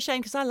know. It's a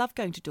shame, because I love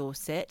going to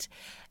Dorset,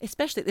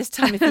 especially at this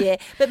time of year.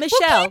 But Michelle,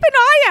 well, keep an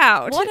eye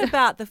out. What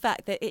about the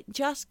fact that it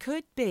just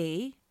could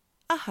be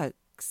a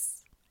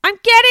hoax? I'm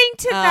getting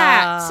to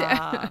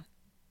that.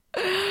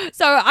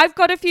 So I've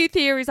got a few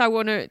theories I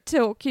want to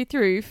talk you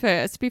through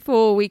first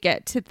before we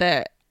get to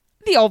the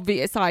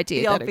obvious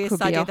idea that it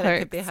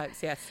could be a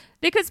hoax. Yes.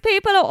 Because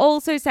people are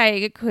also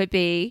saying it could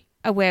be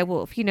a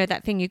werewolf. You know,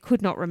 that thing you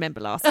could not remember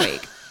last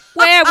week.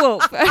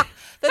 Werewolf.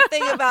 the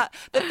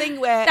thing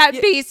where that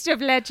beast of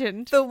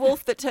legend. The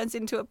wolf that turns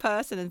into a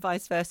person and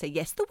vice versa.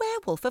 Yes, the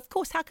werewolf. Of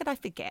course. How could I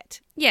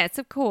forget? Yes,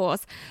 of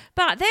course.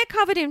 But they're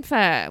covered in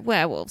fur,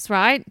 werewolves,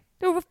 right?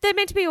 They're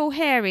meant to be all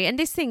hairy, and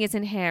this thing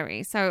isn't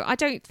hairy, so I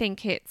don't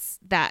think it's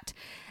that.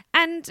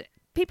 And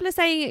people are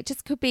saying it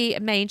just could be a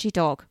mangy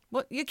dog.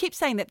 Well, you keep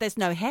saying that there's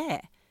no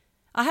hair.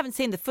 I haven't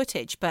seen the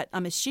footage, but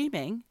I'm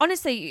assuming.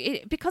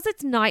 Honestly, because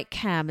it's night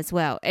cam as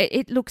well,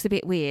 it looks a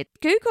bit weird.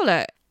 Google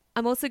it.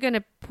 I'm also going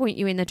to point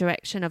you in the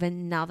direction of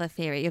another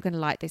theory. You're going to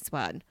like this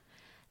one.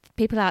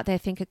 People out there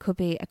think it could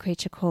be a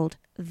creature called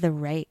the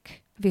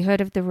Rake. Have you heard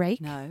of the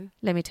Rake? No.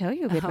 Let me tell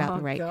you a bit about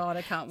the Rake. Oh, God,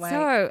 I can't wait.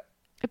 So,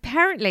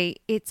 apparently,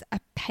 it's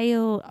a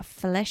pale,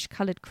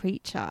 flesh-coloured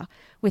creature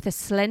with a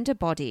slender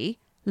body,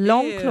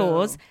 long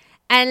claws,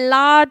 and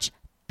large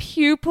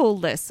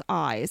pupilless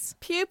eyes.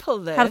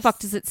 Pupilless? How the fuck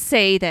does it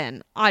see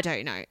then? I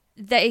don't know.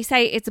 They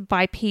say it's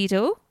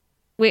bipedal,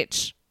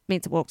 which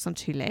means it walks on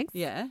two legs.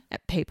 Yeah.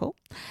 People.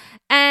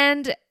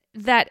 And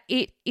that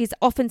it is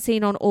often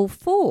seen on all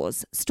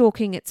fours,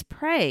 stalking its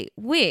prey,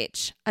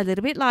 which, a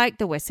little bit like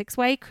the Wessex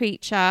Way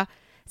creature,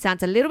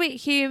 sounds a little bit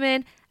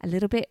human, a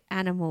little bit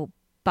animal,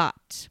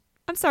 but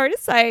I'm sorry to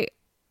say,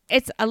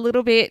 it's a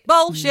little bit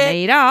bullshit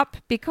made up,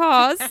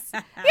 because,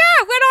 when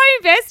I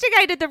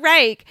investigated the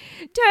Rake,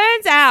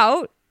 turns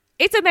out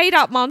it's a made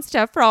up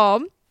monster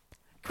from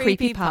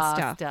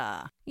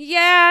Creepypasta.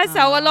 Yeah,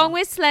 so along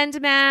with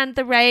Slenderman,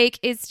 the Rake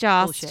is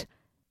just bullshit.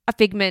 A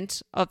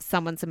figment of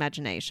someone's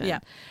imagination. Yeah.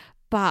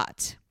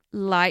 But,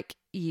 like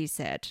you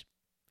said,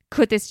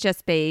 could this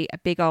just be a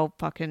big old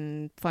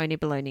fucking phony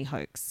baloney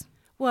hoax?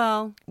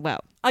 Well,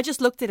 I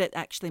just looked at it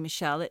actually,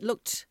 Michelle. It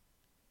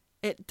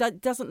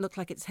doesn't look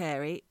like it's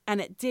hairy,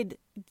 and it did,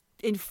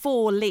 in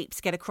 4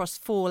 leaps, get across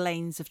 4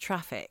 lanes of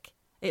traffic.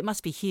 It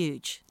must be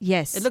huge.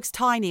 Yes. It looks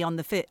tiny on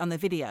the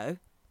video,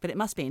 but it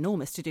must be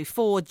enormous to do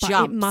 4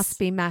 jumps. It must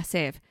be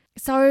massive.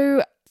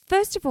 So,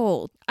 first of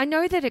all, I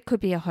know that it could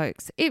be a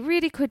hoax. It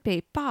really could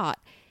be, but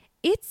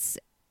it's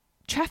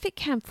traffic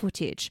cam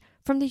footage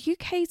from the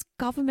UK's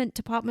Government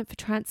Department for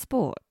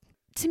Transport.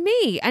 To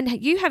me, and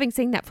you having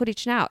seen that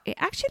footage now, it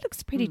actually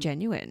looks pretty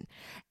genuine.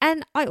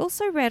 And I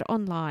also read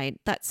online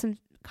that some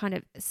kind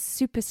of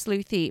super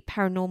sleuthy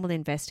paranormal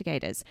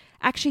investigators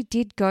actually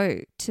did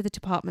go to the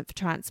Department for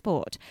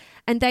Transport,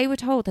 and they were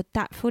told that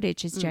that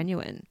footage is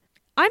genuine.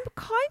 I'm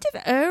kind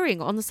of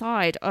erring on the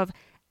side of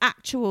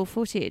actual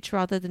footage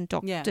rather than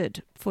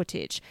doctored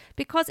footage,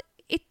 because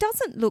it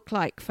doesn't look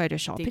like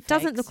Photoshop. Deep it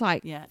doesn't fakes. look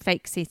like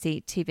fake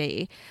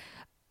CCTV.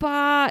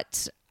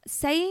 But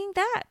saying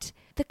that,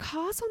 the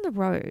cars on the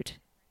road,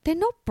 they're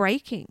not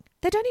braking.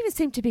 They don't even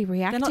seem to be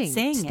reacting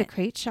to the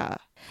creature.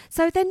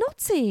 So they're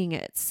not seeing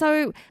it.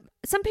 So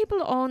some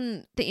people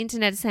on the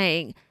internet are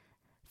saying,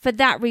 for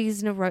that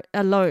reason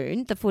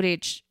alone, the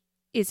footage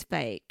is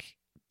fake.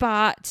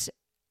 But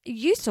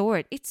you saw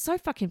it. It's so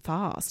fucking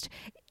fast.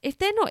 If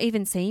they're not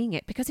even seeing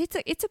it, because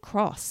it's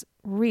across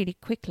really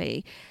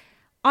quickly,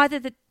 either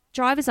the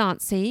drivers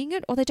aren't seeing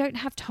it or they don't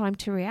have time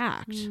to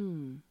react.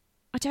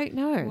 I don't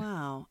know.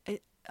 Wow.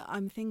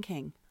 I'm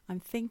thinking,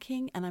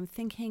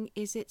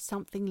 is it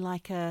something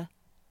like a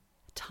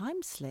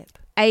time slip?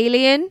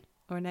 Alien?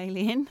 Or an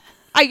alien?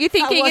 Are you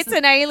thinking it's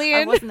an alien?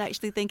 I wasn't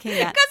actually thinking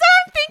that. Because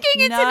I'm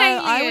thinking it's an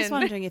alien. I was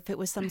wondering if it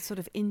was some sort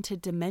of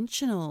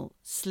interdimensional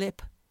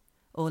slip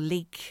or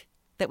leak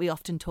that we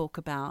often talk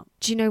about.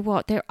 Do you know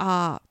what? There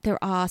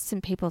are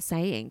some people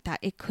saying that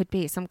it could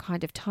be some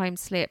kind of time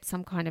slip,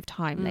 some kind of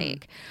time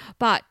leak.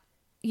 But,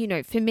 you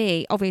know, for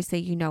me, obviously,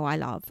 you know I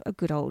love a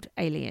good old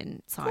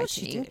alien sighting. Of course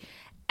you do.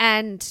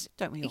 And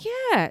don't we all?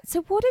 Yeah.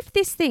 So what if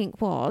this thing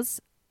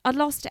was a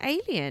lost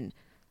alien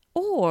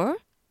Or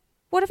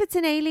what if it's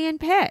an alien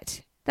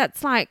pet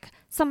that's like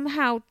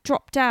somehow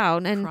dropped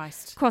down and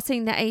Christ.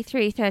 crossing the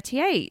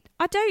A338?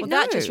 I don't know.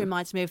 That just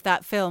reminds me of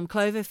that film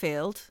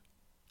Cloverfield,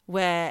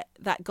 where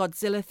that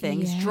Godzilla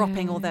thing's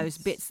dropping all those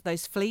bits,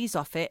 those fleas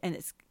off it, and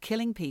it's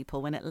killing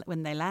people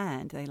when they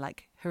land. They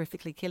like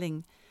horrifically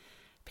killing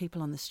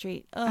people on the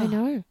street. Ugh, I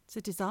know. It's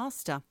a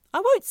disaster. I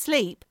won't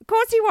sleep. Of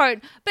course you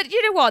won't. But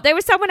you know what? There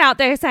was someone out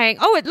there saying,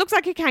 oh, it looks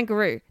like a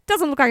kangaroo.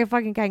 Doesn't look like a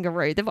fucking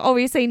kangaroo. They've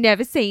obviously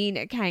never seen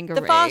a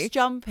kangaroo. The fast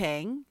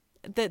jumping,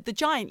 the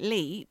giant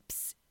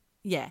leaps,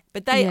 yeah.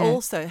 But they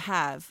also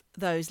have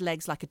those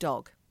legs like a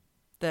dog.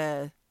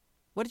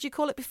 What did you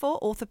call it before?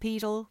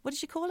 Orthopedal. What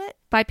did you call it?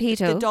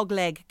 Bipedal. The dog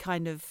leg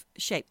kind of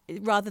shape.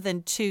 Rather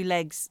than two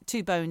legs,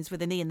 two bones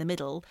with a knee in the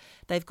middle,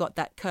 they've got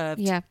that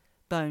curved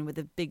bone with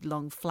a big,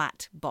 long,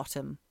 flat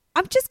bottom.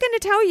 I'm just going to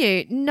tell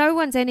you, no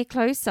one's any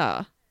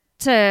closer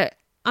to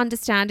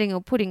understanding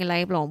or putting a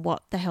label on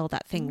what the hell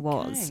that thing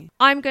was.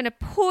 I'm going to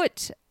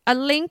put a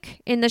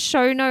link in the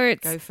show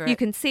notes. Go for You it.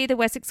 can see the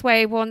Wessex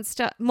Way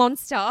monster.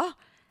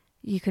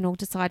 You can all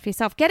decide for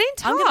yourself. Get in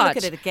touch. I'm going to look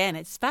at it again.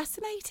 It's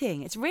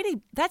fascinating.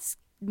 That's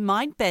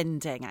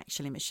mind-bending,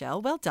 actually,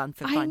 Michelle. Well done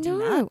for finding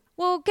that.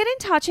 Well, get in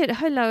touch at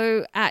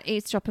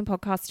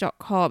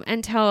hello@eavesdroppingpodcast.com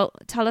and tell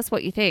us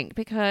what you think,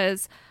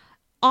 because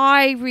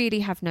I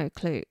really have no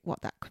clue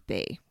what that could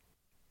be.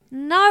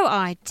 No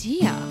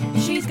idea.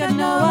 She's got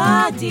no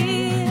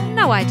idea.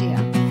 No idea.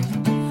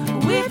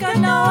 We've got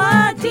no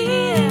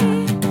idea.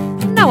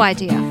 No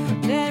idea.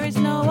 There is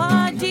no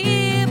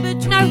idea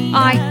between No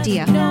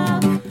idea. us. No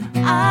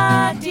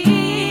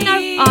idea.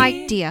 No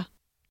idea.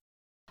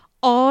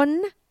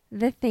 On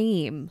the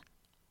theme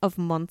of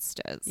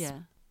monsters. Yeah.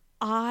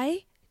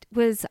 I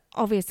was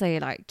obviously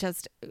like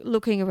just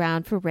looking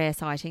around for rare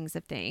sightings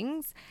of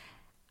things,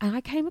 and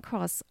I came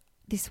across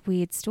this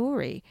weird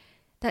story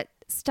that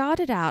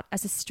started out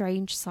as a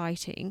strange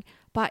sighting,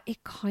 but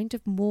it kind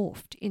of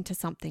morphed into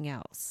something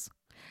else.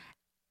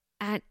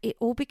 And it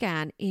all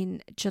began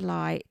in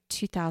July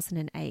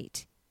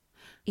 2008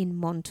 in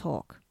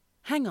Montauk.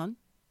 Hang on.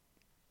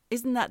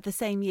 Isn't that the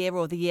same year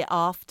or the year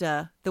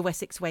after the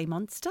Wessex Way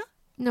monster?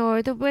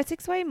 No, the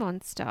Wessex Way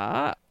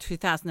monster.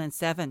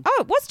 2007. Oh,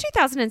 it was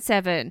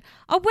 2007.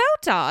 Oh, well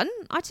done.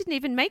 I didn't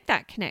even make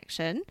that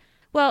connection.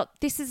 Well,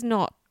 this is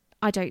not,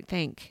 I don't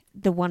think,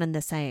 the one and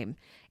the same.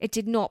 It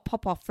did not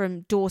pop off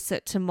from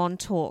Dorset to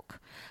Montauk.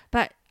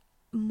 But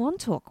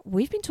Montauk,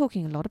 we've been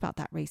talking a lot about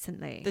that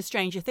recently. The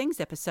Stranger Things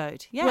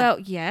episode. Yeah. Well,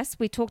 yes,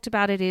 we talked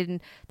about it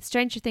in the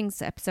Stranger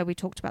Things episode. We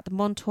talked about the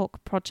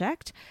Montauk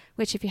Project,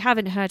 which, if you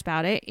haven't heard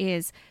about it,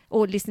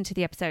 or listened to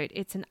the episode,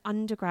 it's an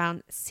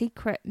underground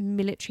secret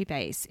military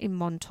base in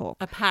Montauk.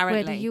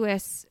 Apparently. Where the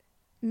US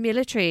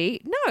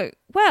military,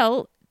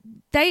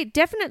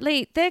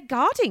 they're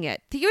guarding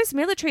it. The US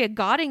military are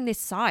guarding this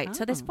site.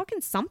 So there's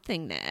fucking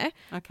something there.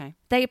 Okay.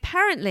 They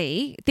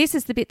apparently, this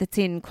is the bit that's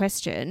in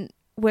question,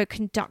 were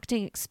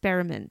conducting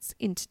experiments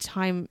into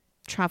time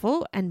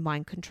travel and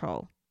mind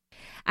control.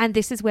 And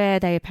this is where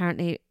they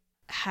apparently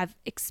have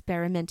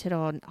experimented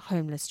on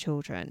homeless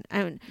children.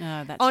 And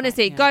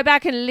honestly, go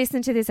back and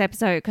listen to this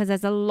episode because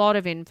there's a lot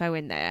of info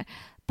in there.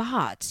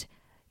 But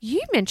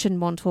you mentioned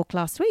Montauk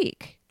last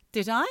week.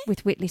 Did I?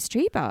 With Whitley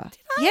Strieber. Did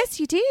I? Yes,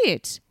 you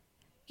did.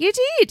 You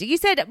did. You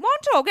said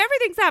Montauk,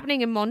 everything's happening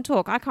in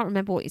Montauk. I can't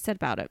remember what you said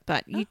about it,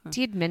 but you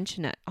did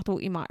mention it. I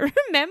thought you might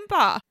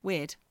remember.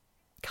 Weird.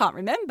 Can't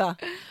remember.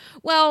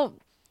 Well,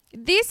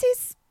 this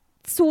is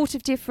sort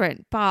of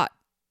different, but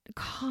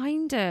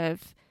kind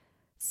of,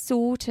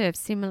 sort of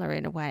similar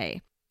in a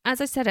way. As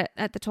I said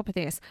at the top of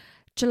this,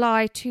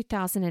 July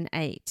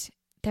 2008,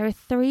 there are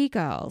 3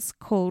 girls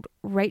called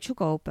Rachel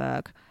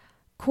Goldberg,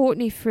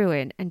 Courtney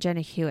Fruin, and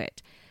Jenna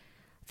Hewitt.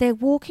 They're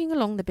walking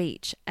along the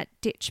beach at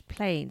Ditch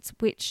Plains,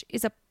 which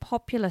is a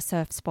popular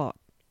surf spot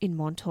in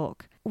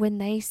Montauk, when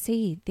they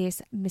see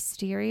this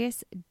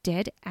mysterious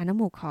dead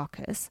animal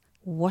carcass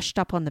washed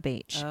up on the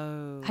beach.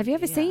 Oh, have you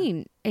ever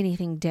seen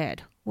anything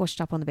dead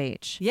washed up on the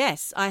beach?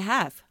 Yes, I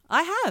have.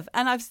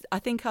 And I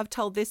think I've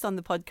told this on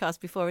the podcast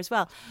before as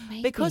well.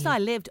 Maybe. Because I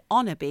lived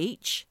on a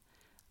beach,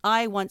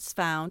 I once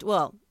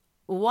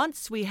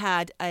we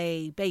had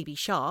a baby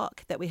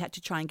shark that we had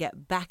to try and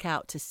get back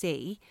out to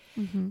sea.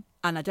 Mm-hmm.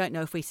 And I don't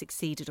know if we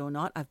succeeded or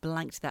not. I've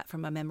blanked that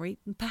from my memory.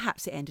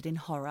 Perhaps it ended in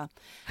horror.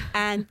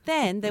 And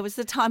then there was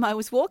the time I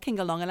was walking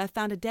along and I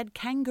found a dead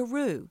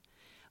kangaroo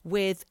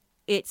with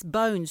its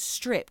bones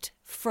stripped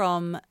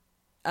from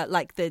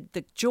like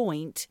the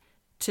joint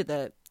to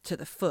the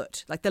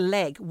foot. Like the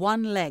leg,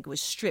 one leg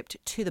was stripped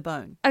to the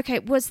bone. Okay,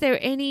 was there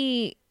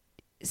any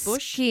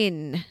Bush?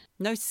 skin?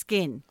 No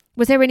skin.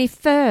 Was there any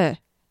fur?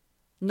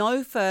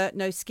 No fur,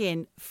 no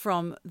skin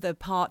from the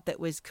part that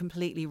was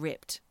completely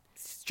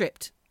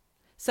stripped.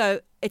 So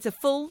it's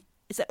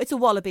a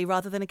wallaby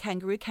rather than a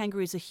kangaroo.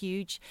 Kangaroos are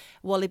huge.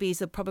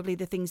 Wallabies are probably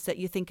the things that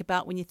you think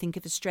about when you think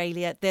of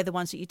Australia. They're the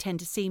ones that you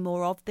tend to see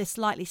more of. They're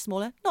slightly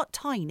smaller, not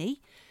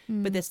tiny,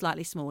 but they're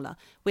slightly smaller.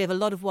 We have a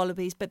lot of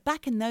wallabies. But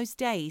back in those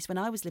days when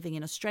I was living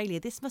in Australia,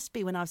 this must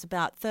be when I was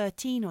about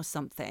 13 or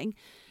something.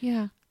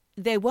 Yeah.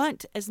 there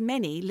weren't as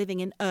many living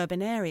in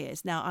urban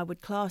areas. Now, I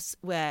would class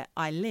where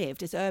I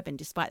lived as urban,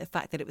 despite the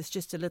fact that it was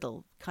just a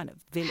little kind of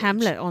village.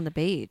 Hamlet on the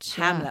beach.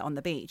 Hamlet on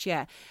the beach,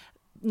 yeah.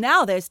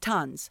 Now there's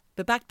tons,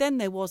 but back then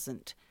there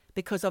wasn't,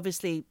 because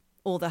obviously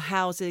all the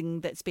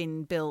housing that's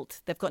been built,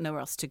 they've got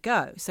nowhere else to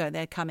go. So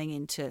they're coming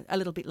into a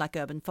little bit like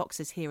urban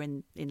foxes here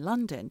in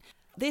London.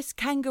 This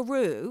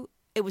kangaroo,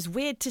 it was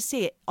weird to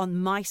see it on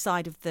my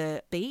side of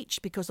the beach,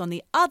 because on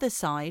the other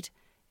side,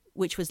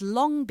 which was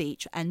Long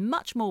Beach and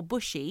much more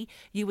bushy,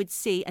 you would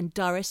see, and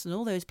Durras and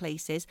all those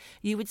places,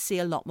 you would see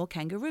a lot more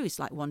kangaroos,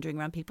 like wandering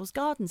around people's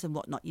gardens and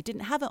whatnot. You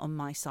didn't have it on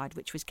my side,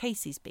 which was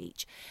Casey's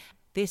Beach.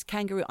 This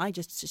kangaroo, I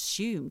just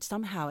assumed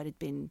somehow it had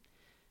been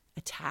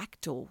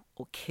attacked or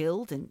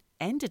killed and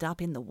ended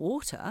up in the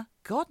water,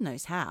 God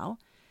knows how,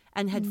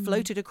 and had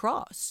floated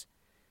across.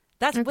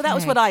 Well, that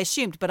was what I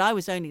assumed, but I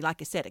was only,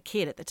 like I said, a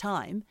kid at the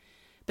time.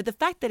 But the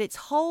fact that its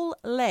whole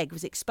leg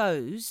was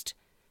exposed...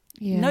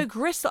 Yeah. No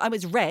gristle. I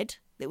was red.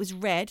 It was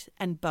red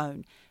and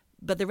bone.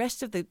 But the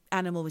rest of the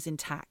animal was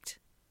intact.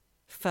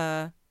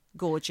 Fur,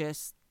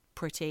 gorgeous,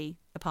 pretty,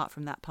 apart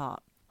from that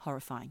part.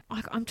 Horrifying.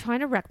 I'm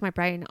trying to rack my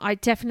brain. I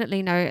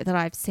definitely know that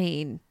I've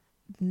seen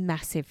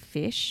massive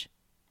fish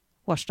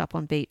washed up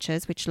on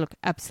beaches, which look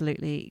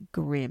absolutely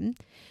grim.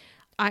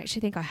 I actually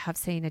think I have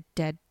seen a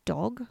dead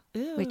dog,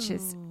 which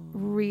is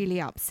really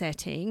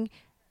upsetting.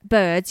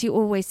 Birds, you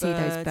always see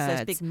those birds.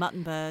 Those big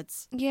mutton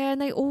birds. Yeah,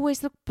 and they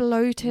always look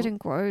bloated and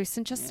gross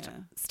and just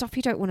stuff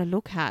you don't want to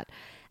look at.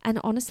 And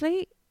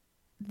honestly,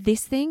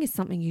 this thing is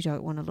something you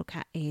don't want to look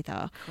at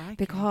either. Crikey.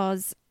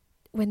 Because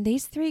when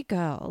these three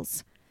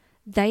girls,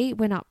 they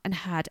went up and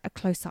had a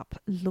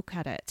close-up look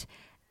at it,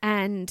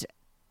 and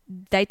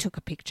they took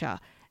a picture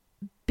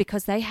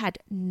because they had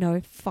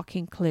no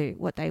fucking clue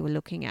what they were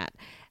looking at.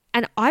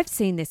 And I've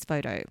seen this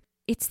photo.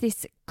 It's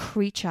this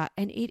creature,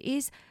 and it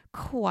is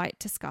quite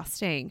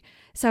disgusting.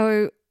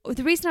 So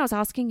the reason I was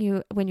asking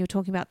you when you were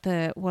talking about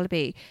the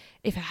wallaby,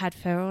 if it had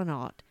fur or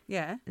not,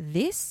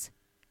 this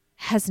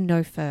has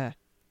no fur.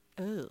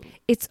 Oh.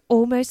 It's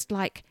almost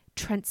like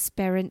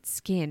transparent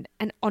skin.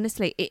 And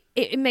honestly,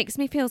 it makes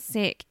me feel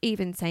sick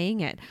even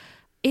saying it.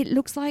 It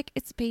looks like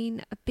it's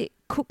been a bit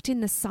cooked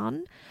in the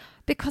sun,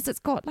 because it's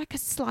got like a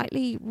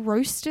slightly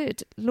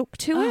roasted look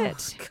to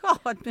it. Oh,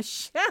 God,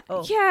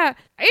 Michelle. Yeah,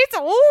 it's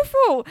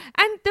awful.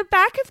 And the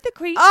back of the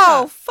creature.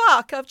 Oh,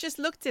 fuck. I've just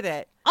looked at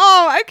it.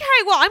 Oh,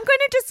 okay. Well, I'm going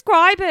to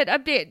describe it a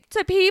bit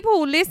so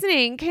people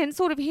listening can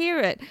sort of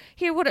hear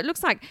what it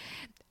looks like.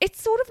 It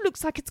sort of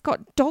looks like it's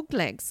got dog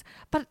legs,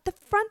 but the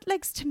front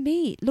legs to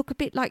me look a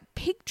bit like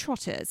pig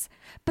trotters.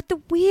 But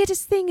the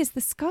weirdest thing is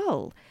the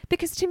skull,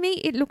 because to me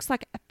it looks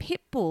like a pit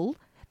bull,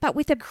 but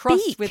with a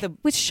beak,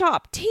 with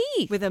sharp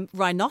teeth. With a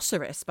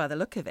rhinoceros by the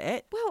look of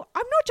it. Well,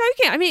 I'm not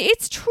joking. I mean,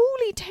 it's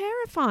truly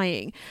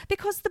terrifying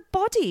because the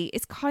body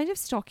is kind of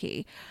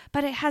stocky,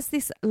 but it has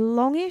this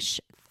longish,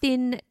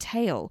 thin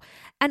tail.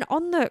 And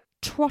on the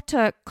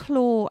trotter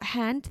claw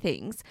hand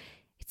things,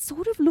 it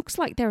sort of looks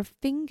like there are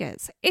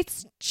fingers.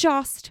 It's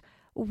just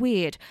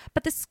weird.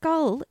 But the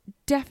skull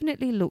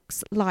definitely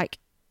looks like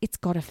it's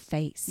got a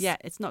face. Yeah,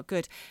 it's not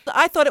good.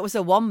 I thought it was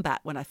a wombat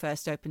when I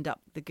first opened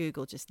up the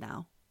Google just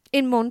now.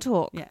 In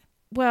Montauk? Yeah.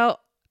 Well,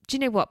 do you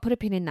know what? Put a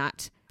pin in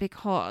that,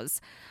 because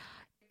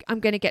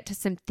I'm going to get to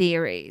some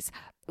theories.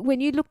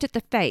 When you looked at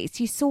the face,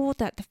 you saw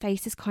that the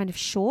face is kind of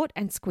short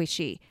and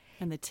squishy.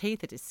 And the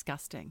teeth are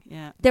disgusting.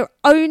 Yeah. They're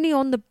only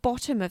on the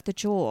bottom of the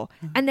jaw.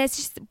 And there's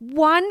just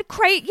one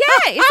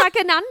it's like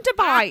an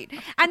underbite.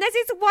 And there's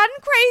this one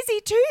crazy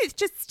tooth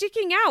just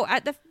sticking out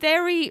at the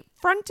very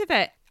front of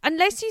it.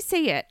 Unless you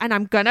see it, and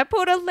I'm going to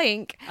put a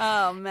link.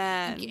 Oh,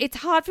 man. It's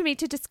hard for me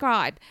to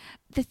describe.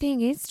 The thing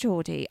is,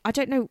 Geordie, I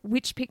don't know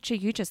which picture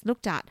you just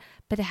looked at,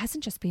 but there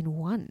hasn't just been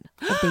one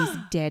of these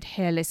dead,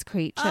 hairless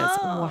creatures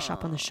wash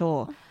up on the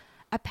shore.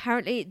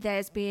 Apparently,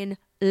 there's been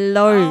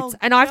loads.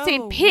 And I've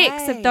seen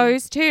pics of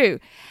those too.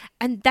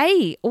 And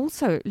they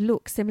also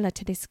look similar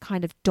to this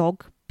kind of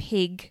dog,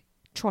 pig,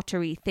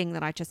 trottery thing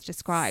that I just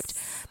described.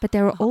 But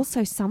there are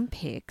also some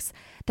pics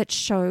that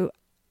show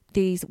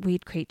these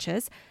weird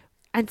creatures.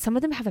 And some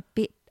of them have a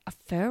bit of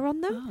fur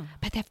on them,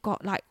 but they've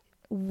got like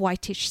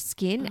whitish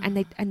skin,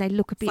 and they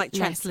look a bit like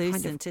less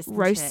translucent, kind of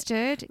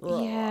roasted.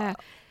 Yeah,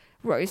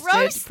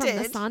 roasted from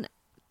the sun.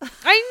 I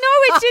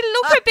know, it did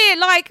look a bit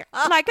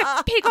like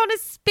a pig on a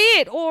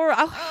spit or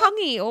a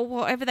hungy or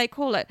whatever they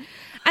call it.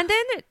 And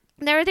then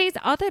there are these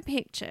other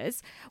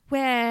pictures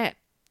where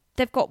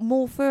they've got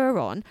more fur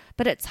on,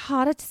 but it's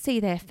harder to see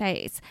their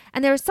face.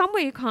 And there are some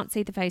where you can't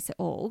see the face at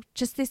all,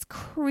 just this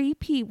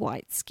creepy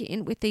white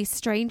skin with these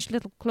strange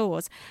little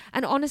claws.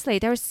 And honestly,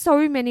 there are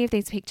so many of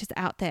these pictures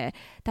out there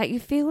that you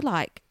feel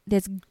like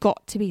there's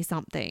got to be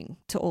something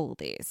to all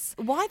this.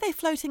 Why are they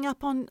floating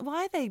up on,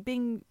 why are they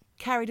being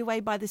carried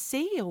away by the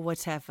sea or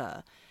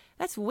whatever?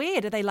 That's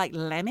weird. Are they like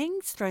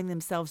lemmings throwing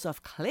themselves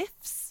off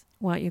cliffs?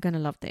 Well, you're going to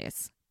love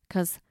this,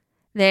 because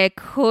there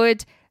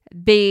could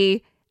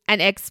be an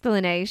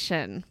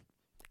explanation.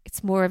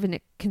 It's more of a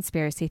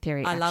conspiracy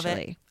theory, I love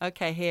actually. it.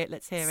 Okay,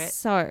 let's hear it.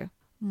 So,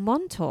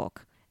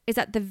 Montauk is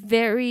at the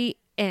very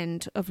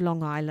end of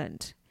Long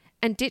Island.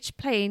 And Ditch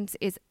Plains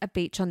is a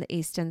beach on the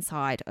eastern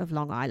side of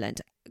Long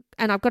Island.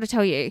 And I've got to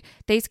tell you,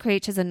 these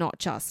creatures are not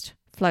just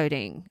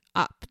floating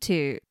up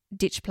to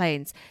Ditch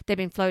Plains. They've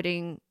been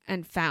floating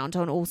and found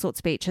on all sorts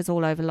of beaches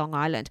all over Long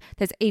Island.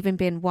 There's even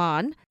been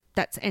one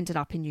that's ended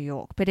up in New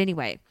York. But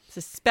anyway. It's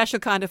a special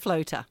kind of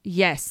floater.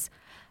 Yes.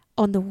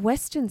 On the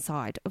western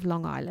side of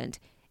Long Island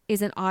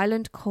is an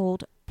island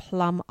called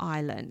Plum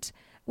Island,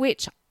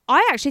 which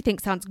I actually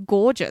think sounds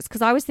gorgeous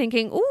because I was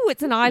thinking, oh,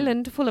 it's an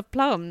island full of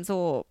plums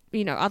or,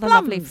 other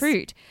lovely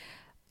fruit.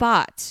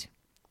 But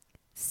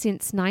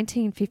since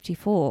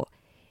 1954,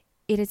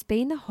 it has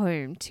been the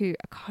home to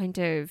a kind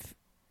of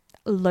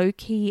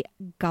low-key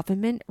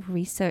government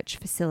research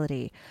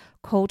facility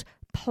called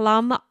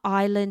Plum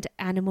Island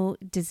Animal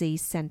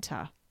Disease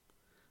Center.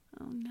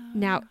 Oh, no.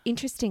 Now,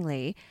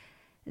 interestingly,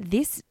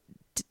 this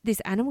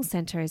animal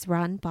center is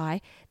run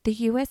by the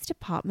U.S.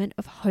 Department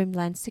of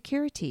Homeland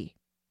Security,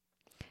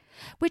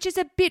 which is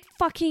a bit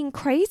fucking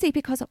crazy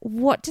because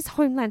what does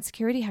Homeland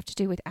Security have to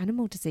do with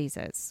animal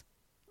diseases?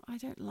 I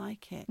don't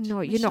like it.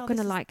 No, you're not going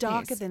to like this. It's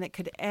darker than it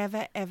could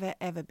ever, ever,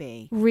 ever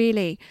be.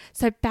 Really?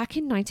 So back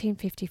in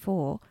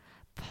 1954,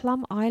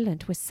 Plum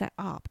Island was set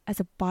up as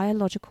a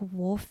biological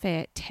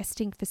warfare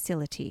testing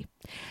facility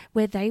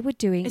where they were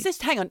doing...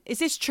 Hang on, is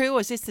this true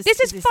or is this... This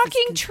is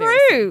fucking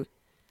true.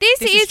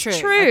 This is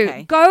true.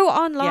 Okay. Go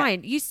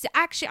online. Yeah.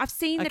 Actually, I've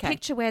seen the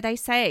picture where they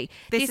say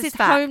this is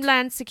fact.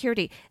 Homeland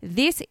Security.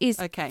 This is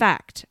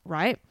fact,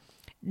 right?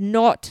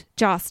 Not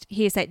just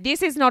hearsay.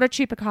 This is not a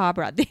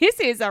chupacabra. This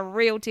is a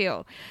real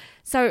deal.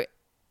 So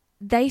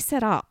they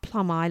set up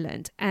Plum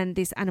Island and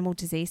this animal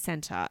disease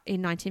center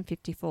in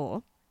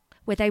 1954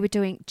 where they were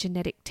doing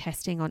genetic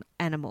testing on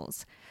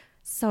animals.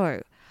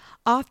 So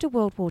after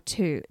World War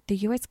II, the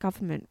US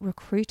government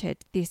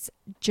recruited this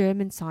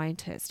German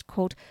scientist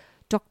called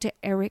Dr.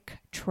 Eric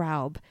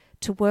Traub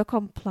to work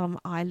on Plum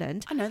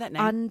Island. I know that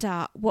name.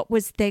 Under what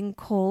was then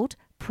called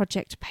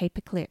Project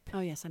Paperclip.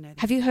 Oh, yes, I know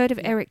that. Have you heard of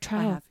Eric Traub?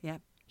 I have, yeah.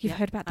 You've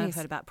heard about this? I've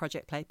heard about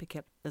Project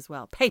Paperclip as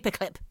well.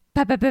 Paperclip.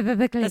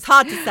 Paperclip. It's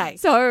hard to say.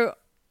 So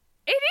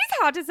it is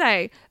hard to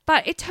say.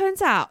 But it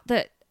turns out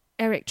that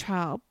Eric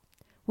Traub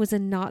was a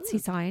Nazi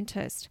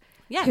scientist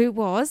who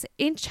was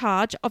in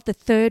charge of the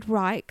Third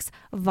Reich's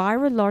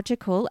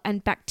virological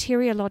and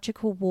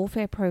bacteriological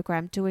warfare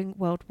program during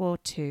World War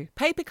II.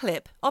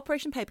 Paperclip,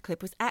 Operation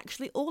Paperclip, was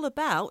actually all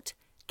about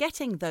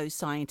getting those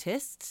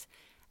scientists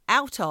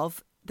out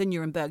of the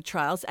Nuremberg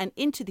trials and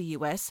into the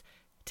US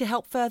to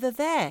help further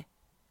their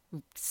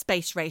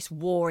space race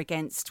war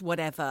against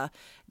whatever,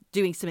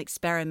 doing some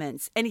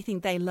experiments, anything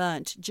they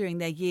learnt during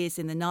their years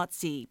in the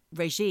Nazi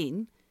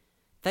regime.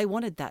 They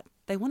wanted that.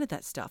 They wanted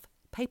that stuff.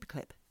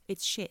 Paperclip.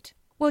 It's shit.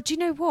 Well, do you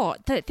know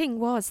what? The thing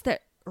was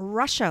that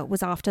Russia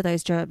was after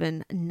those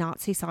German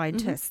Nazi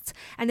scientists.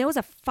 And there was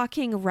a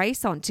fucking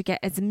race on to get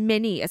as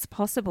many as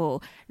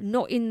possible.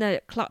 Not in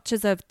the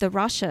clutches of the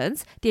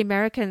Russians. The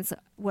Americans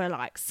were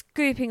like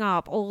scooping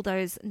up all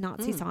those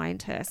Nazi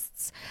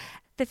scientists.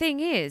 The thing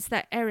is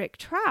that Eric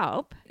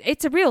Traub,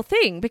 it's a real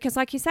thing because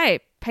like you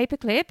say,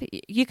 Paperclip,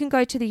 you can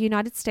go to the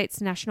United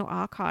States National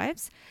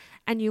Archives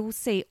and you will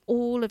see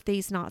all of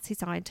these Nazi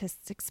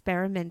scientists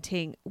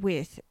experimenting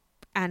with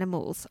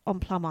animals on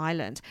Plum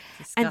Island.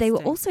 Disgusting. And they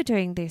were also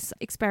doing this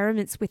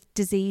experiments with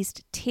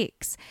diseased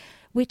ticks,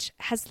 which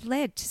has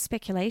led to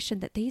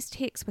speculation that these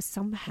ticks were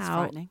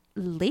somehow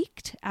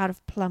leaked out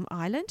of Plum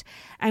Island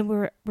and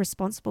were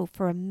responsible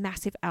for a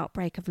massive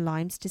outbreak of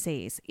Lyme's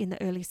disease in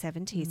the early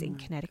 70s in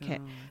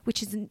Connecticut,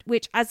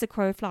 which as the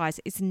crow flies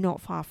is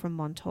not far from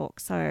Montauk,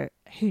 so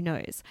who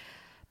knows.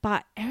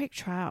 But Eric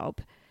Traub,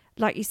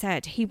 like you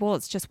said, he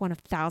was just one of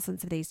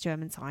thousands of these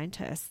German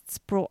scientists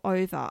brought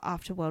over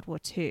after World War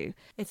II.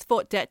 It's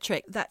Fort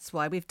Detrick. That's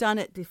why. We've done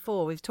it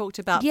before. We've talked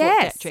about Fort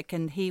Detrick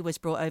and he was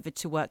brought over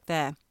to work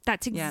there.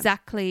 That's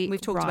exactly We've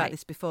talked about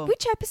this before.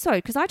 Which episode?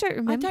 Because I don't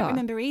remember. I don't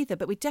remember either,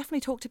 but we definitely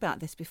talked about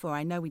this before.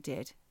 I know we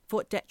did.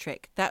 Fort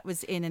Detrick. That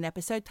was in an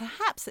episode.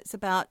 Perhaps it's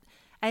about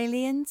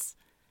aliens.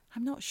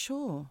 I'm not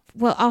sure.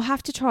 Well, I'll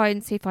have to try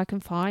and see if I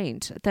can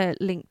find the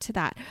link to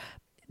that.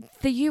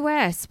 The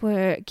US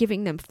were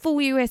giving them full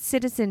US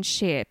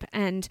citizenship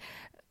and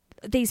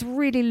these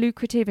really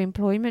lucrative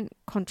employment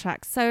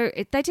contracts. So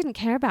they didn't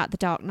care about the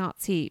dark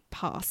Nazi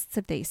pasts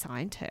of these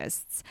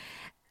scientists.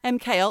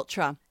 MK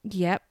Ultra.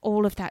 Yep,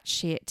 all of that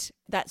shit.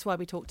 That's why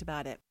we talked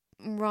about it.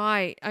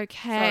 Right,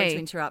 okay. Sorry to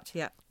interrupt,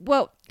 yeah.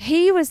 Well,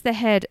 he was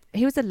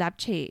the lab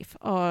chief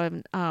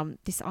on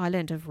this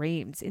island of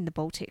Rheims in the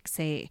Baltic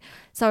Sea.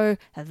 So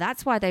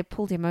that's why they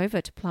pulled him over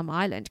to Plum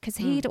Island, because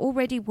he'd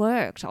already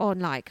worked on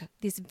like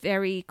this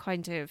very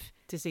kind of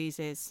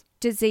disease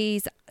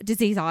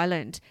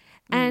island.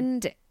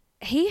 And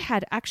he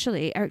had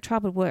actually, Eric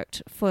Traub had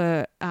worked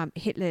for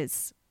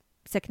Hitler's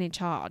second in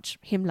charge,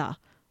 Himmler,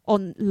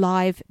 on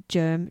live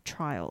germ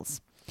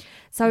trials.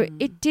 So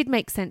it did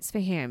make sense for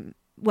him,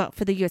 well,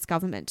 for the US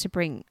government to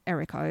bring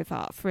Eric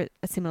over for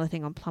a similar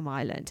thing on Plum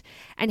Island.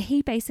 And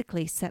he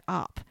basically set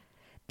up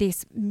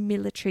this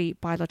military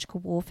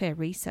biological warfare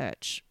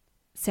research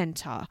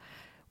center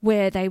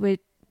where they were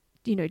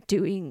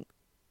doing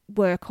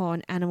work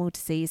on animal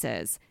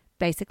diseases,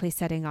 basically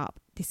setting up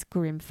this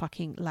grim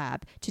fucking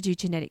lab to do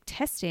genetic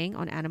testing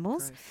on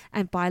animals. Gross.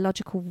 And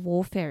biological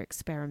warfare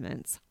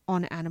experiments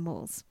on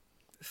animals.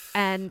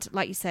 And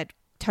like you said,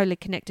 totally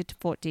connected to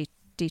Fort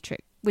Detrick,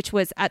 which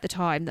was at the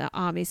time the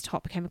Army's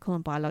top chemical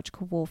and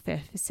biological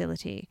warfare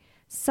facility.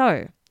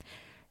 So,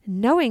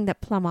 knowing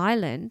that Plum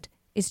Island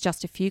is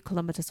just a few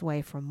kilometres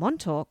away from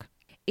Montauk,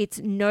 it's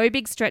no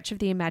big stretch of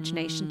the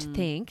imagination to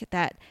think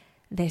that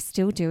they're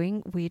still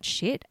doing weird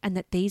shit and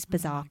that these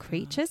bizarre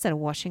creatures that are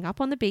washing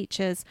up on the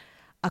beaches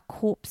are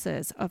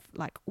corpses of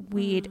like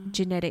weird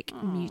genetic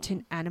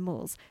mutant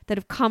animals that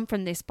have come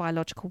from this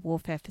biological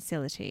warfare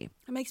facility.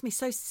 It makes me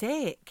so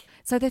sick.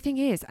 So the thing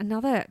is,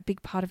 another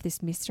big part of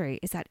this mystery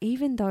is that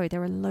even though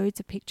there are loads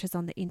of pictures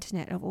on the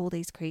internet of all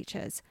these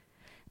creatures,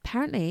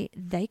 apparently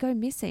they go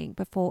missing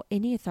before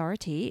any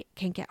authority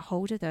can get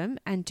hold of them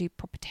and do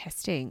proper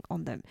testing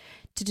on them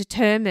to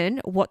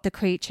determine what the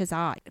creatures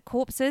are. The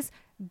corpses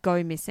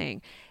go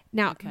missing.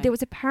 Now, there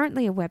was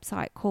apparently a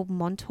website called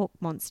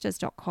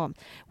montaukmonsters.com,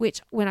 which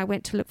when I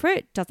went to look for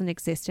it, doesn't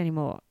exist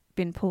anymore,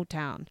 been pulled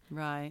down.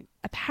 Right.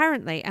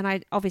 Apparently, and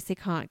I obviously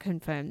can't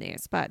confirm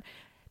this, but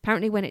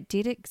apparently when it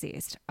did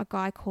exist, a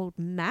guy called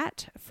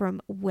Matt from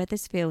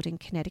Wethersfield in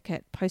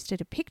Connecticut posted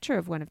a picture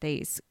of one of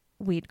these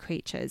weird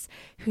creatures,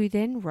 who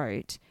then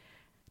wrote,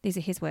 these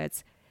are his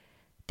words,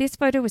 "This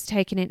photo was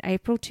taken in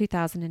April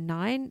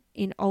 2009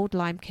 in Old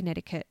Lyme,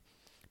 Connecticut.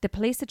 The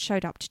police had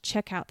showed up to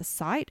check out the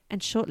site,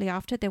 and shortly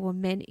after there were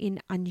men in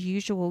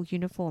unusual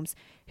uniforms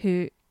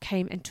who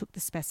came and took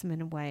the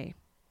specimen away."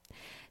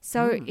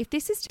 So if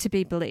this is to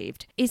be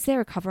believed, is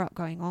there a cover-up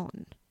going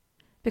on?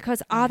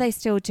 Because are they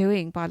still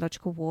doing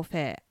biological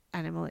warfare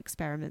animal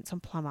experiments on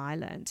Plum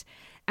Island?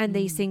 And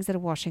these things that are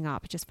washing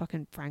up are just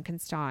fucking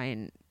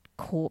Frankenstein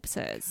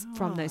corpses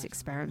from those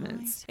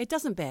experiments. It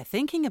doesn't bear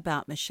thinking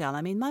about, Michelle.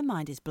 I mean, my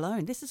mind is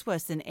blown. This is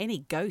worse than any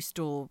ghost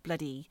or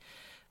bloody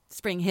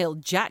Spring Hill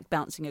Jack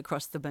bouncing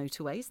across the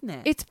motorway, isn't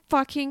it? It's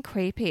fucking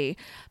creepy.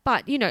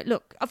 But,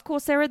 look, of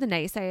course there are the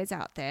naysayers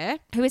out there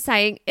who are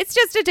saying it's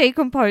just a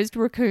decomposed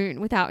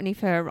raccoon without any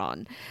fur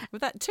on.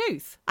 With that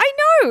tooth. I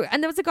know.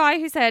 And there was a guy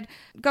who said,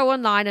 go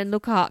online and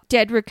look up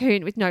dead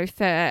raccoon with no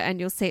fur and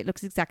you'll see it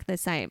looks exactly the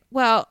same.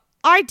 Well,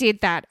 I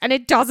did that and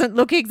it doesn't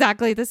look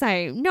exactly the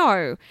same.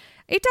 No,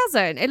 it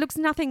doesn't. It looks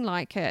nothing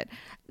like it.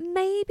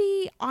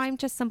 Maybe I'm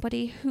just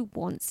somebody who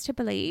wants to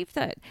believe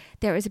that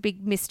there is a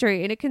big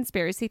mystery and a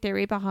conspiracy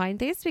theory behind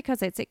this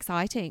because it's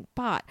exciting.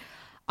 But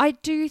I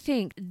do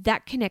think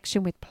that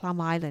connection with Plum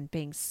Island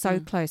being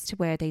so close to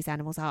where these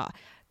animals are,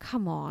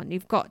 come on,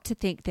 you've got to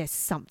think there's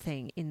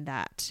something in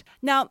that.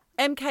 Now,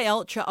 MK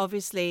Ultra,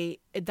 obviously,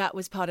 that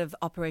was part of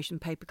Operation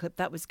Paperclip.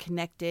 That was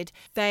connected.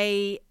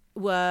 They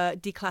were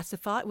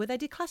declassified. Were they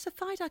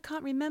declassified? I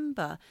can't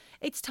remember.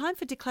 It's time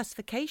for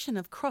declassification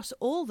across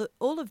all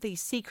of these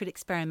secret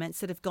experiments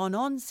that have gone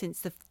on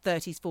since the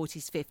 30s,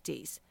 40s,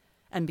 50s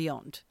and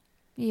beyond.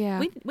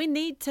 Yeah. We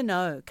need to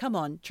know. Come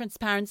on,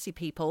 transparency,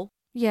 people.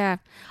 Yeah,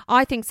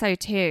 I think so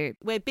too.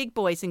 We're big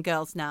boys and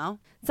girls now.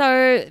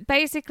 So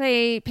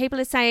basically, people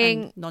are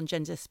saying and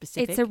non-gender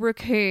specific. It's a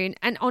raccoon.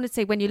 And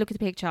honestly, when you look at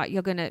the picture,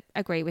 you're going to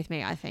agree with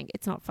me, I think.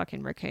 It's not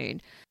fucking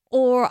raccoon.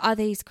 Or are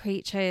these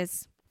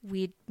creatures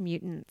weird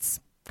mutants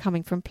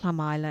coming from Plum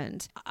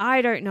Island?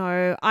 I don't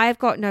know. I've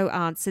got no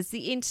answers.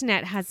 The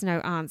internet has no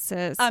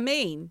answers. I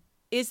mean,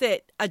 is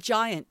it a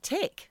giant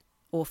tick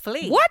or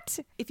flea? What?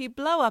 If you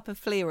blow up a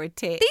flea or a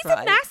tick, These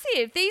are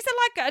massive. These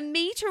are like a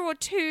meter or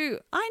two.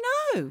 I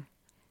know.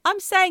 I'm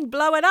saying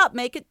blow it up,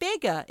 make it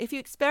bigger. If you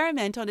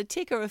experiment on a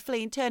tick or a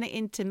flea and turn it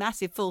into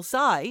massive full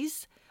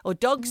size or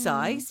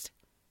dog-sized.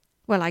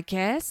 Well, I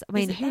guess. I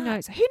mean, who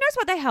knows? Who knows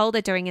what the hell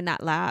they're doing in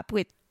that lab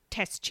with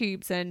test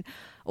tubes and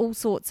all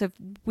sorts of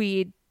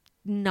weird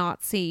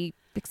Nazi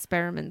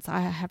experiments.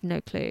 I have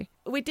no clue.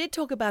 We did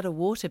talk about a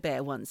water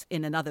bear once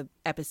in another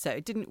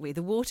episode, didn't we?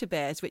 The water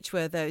bears, which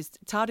were those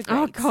tardigrades.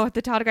 Oh, God,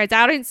 the tardigrades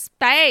out in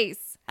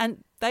space.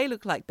 And they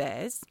look like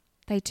bears.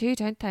 They do,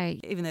 don't they?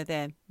 Even though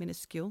they're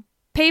minuscule.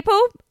 People,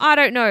 I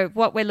don't know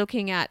what we're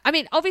looking at. I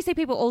mean, obviously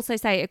people also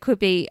say it could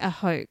be a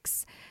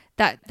hoax,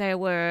 that there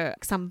were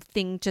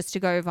something just to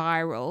go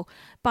viral.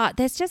 But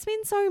there's just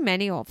been so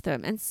many of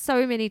them and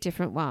so many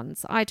different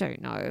ones. I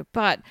don't know.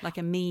 But like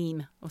a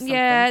meme or something.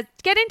 Yeah,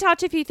 get in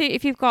touch if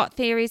you've got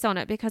theories on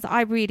it, because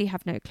I really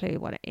have no clue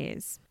what it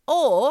is.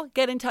 Or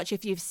get in touch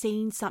if you've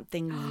seen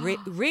something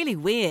really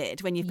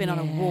weird when you've been on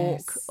a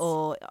walk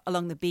or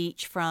along the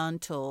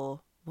beachfront or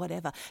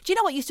whatever. Do you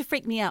know what used to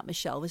freak me out,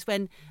 Michelle, was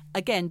when,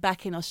 again,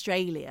 back in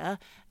Australia,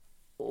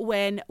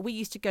 when we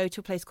used to go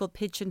to a place called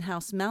Pigeon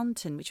House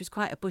Mountain, which was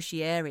quite a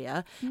bushy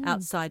area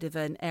outside of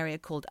an area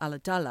called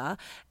Ulladulla.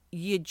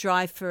 You'd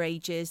drive for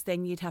ages,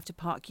 then you'd have to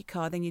park your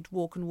car, then you'd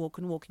walk and walk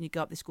and walk, and you'd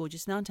go up this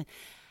gorgeous mountain.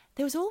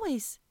 There was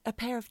always a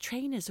pair of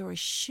trainers or a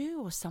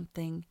shoe or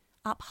something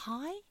up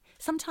high,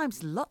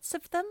 sometimes lots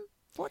of them.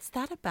 What's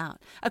that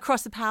about?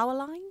 Across the power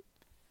line?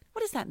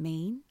 What does that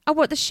mean? Oh,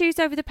 what, the shoes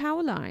over the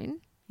power line?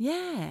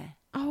 Yeah.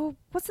 Oh,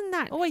 wasn't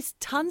that? Always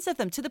tons of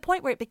them, to the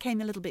point where it became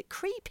a little bit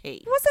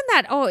creepy. Wasn't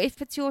that? Oh,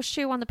 if it's your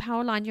shoe on the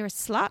power line, you're a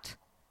slut.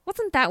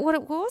 Wasn't that what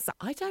it was?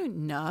 I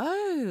don't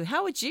know.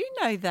 How would you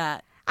know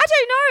that? I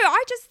don't know.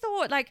 I just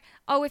thought like,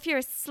 oh, if you're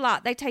a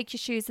slut, they take your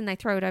shoes and they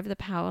throw it over the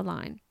power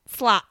line.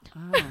 Slut.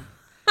 Oh.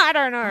 I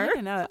don't know. I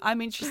don't know. I'm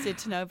interested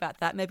to know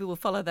about that. Maybe we'll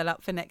follow that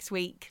up for next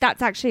week.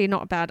 That's actually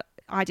not a bad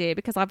idea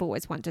because I've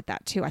always wondered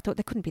that too. I thought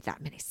there couldn't be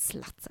that many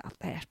sluts out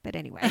there. But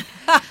anyway.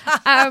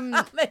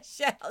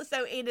 Michelle,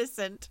 so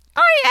innocent.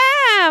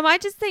 I am. I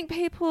just think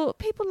people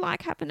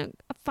like having a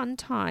fun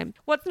time.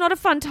 What's not a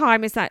fun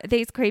time is that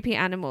these creepy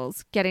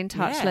animals. Get in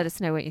touch. Yeah. Let us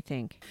know what you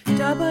think.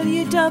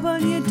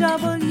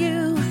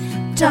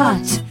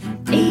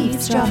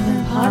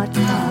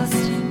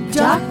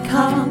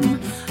 www.eavesdroppingpodcast.com.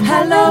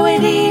 Hello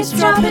at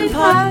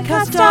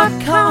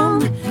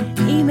eavesdroppingpodcast.com.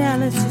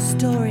 Email us your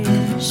story.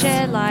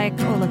 Share, like,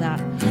 all of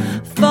that.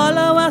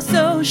 Follow our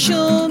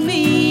social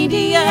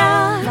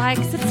media. Like,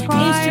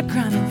 subscribe.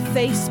 Instagram and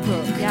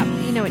Facebook. Yep,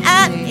 you know what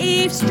At to do.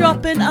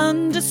 eavesdropping_.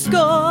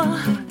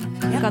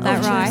 You got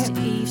that right.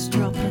 Just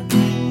eavesdropping.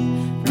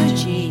 The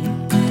G.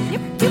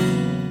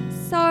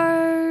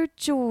 So,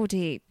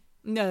 Geordie,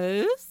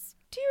 Nose.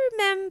 do you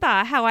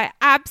remember how I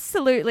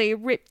absolutely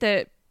ripped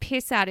the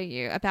piss out of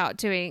you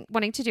about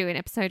wanting to do an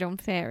episode on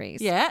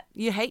fairies? Yeah,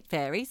 you hate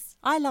fairies.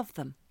 I love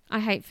them. I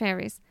hate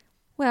fairies.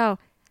 Well,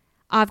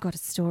 I've got a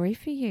story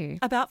for you.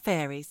 About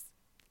fairies.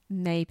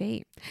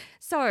 Maybe.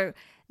 So,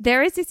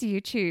 there is this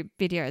YouTube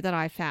video that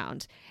I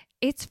found.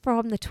 It's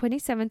from the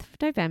 27th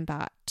of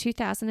November,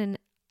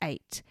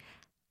 2008.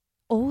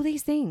 All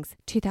these things,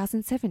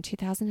 2007,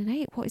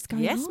 2008. What is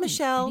going on? Yes,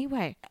 Michelle.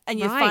 Anyway. And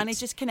you finally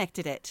just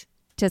connected it.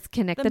 Just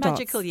connect the dots.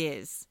 magical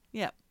years.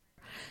 Yep.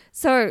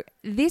 So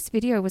this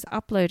video was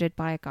uploaded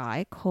by a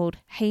guy called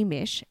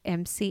Hamish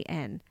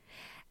MCN.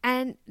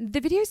 And the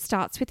video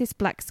starts with this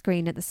black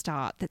screen at the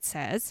start that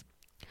says,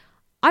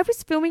 I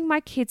was filming my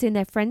kids in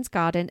their friend's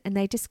garden and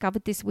they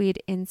discovered this weird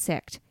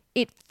insect.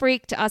 It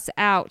freaked us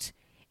out.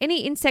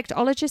 Any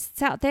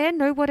insectologists out there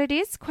know what it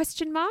is? ?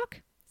 It's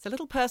a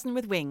little person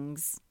with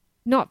wings.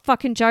 Not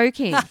fucking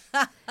joking.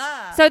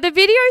 So the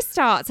video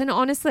starts and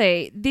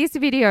honestly, this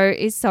video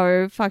is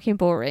so fucking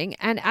boring.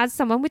 And as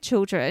someone with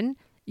children,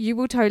 you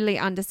will totally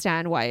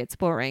understand why it's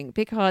boring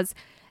because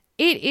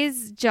it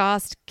is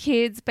just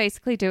kids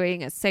basically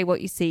doing a say what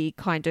you see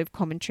kind of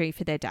commentary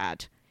for their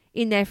dad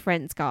in their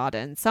friend's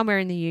garden somewhere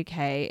in the UK.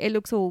 It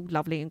looks all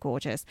lovely and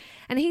gorgeous.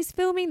 And he's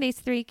filming these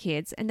 3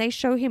 kids and they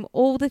show him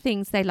all the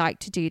things they like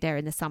to do there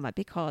in the summer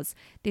because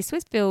this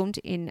was filmed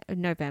in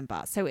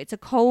November. So it's a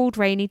cold,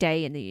 rainy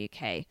day in the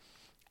UK.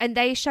 And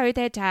they show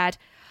their dad,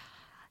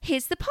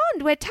 here's the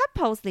pond where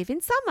tadpoles live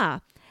in summer.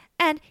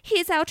 And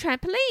here's our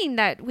trampoline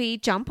that we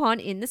jump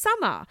on in the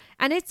summer.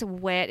 And it's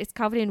wet, it's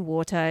covered in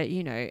water,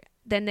 you know.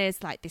 Then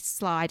there's like this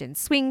slide and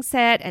swing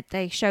set and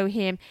they show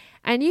him.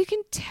 And you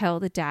can tell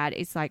the dad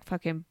is like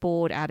fucking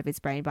bored out of his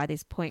brain by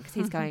this point because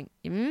he's going,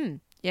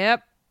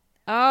 yep.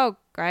 Oh,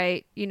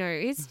 great. You know,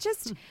 it's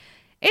just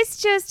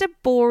a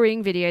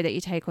boring video that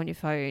you take on your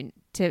phone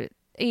to,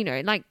 you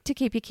know, like to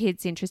keep your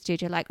kids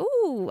interested. You're like,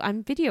 oh,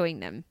 I'm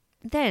videoing them.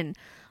 Then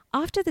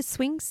after the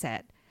swing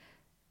set,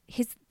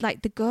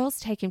 the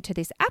girls take him to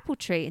this apple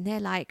tree and they're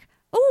like,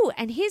 oh,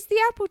 and here's the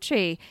apple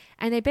tree.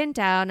 And they bend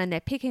down and they're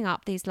picking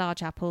up these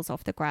large apples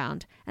off the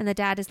ground. And the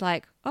dad is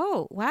like,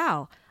 oh,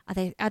 wow.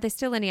 Are there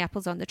still any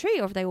apples on the tree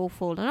or have they all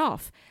fallen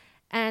off?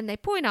 And they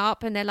point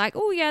up and they're like,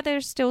 oh, yeah,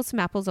 there's still some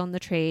apples on the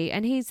tree.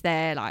 And he's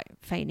there like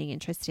feigning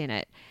interest in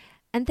it.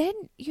 And then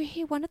you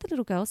hear one of the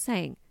little girls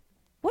saying,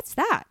 what's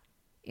that?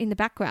 In the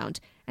background.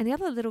 And the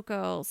other little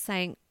girl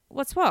saying,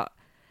 what's what?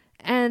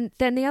 And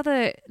then the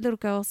other little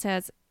girl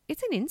says,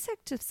 it's an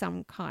insect of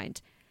some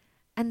kind.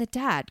 And the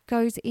dad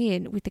goes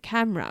in with the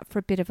camera for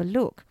a bit of a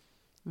look.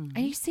 Mm-hmm.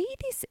 And you see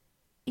this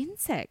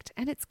insect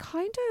and it's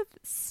kind of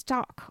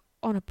stuck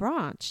on a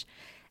branch.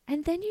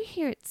 And then you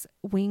hear its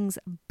wings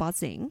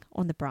buzzing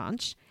on the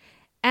branch.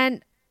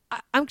 And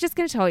I'm just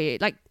going to tell you,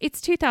 like, it's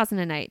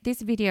 2008.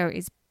 This video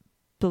is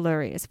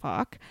blurry as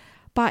fuck.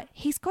 But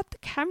he's got the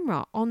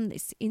camera on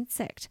this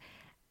insect.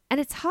 And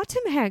it's hard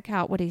to make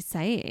out what he's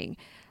saying.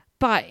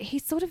 But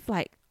he's sort of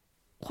like,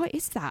 what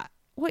is that?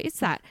 What is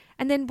that?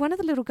 And then one of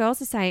the little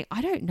girls is saying,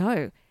 I don't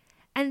know.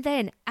 And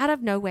then out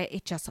of nowhere,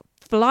 it just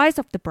flies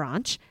off the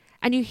branch.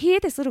 And you hear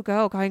this little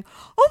girl going,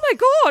 oh my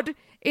God,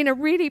 in a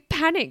really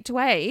panicked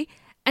way.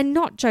 And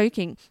not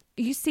joking,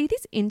 you see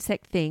this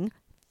insect thing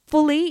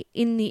fully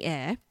in the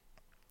air.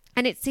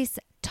 And it's this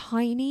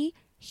tiny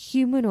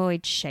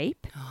humanoid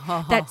shape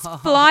that's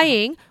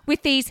flying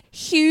with these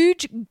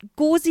huge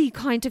gauzy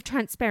kind of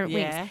transparent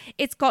wings.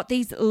 It's got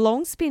these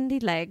long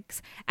spindly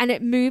legs and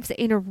it moves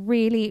in a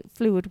really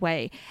fluid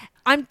way.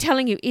 I'm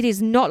telling you, it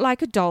is not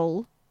like a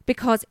doll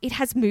because it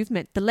has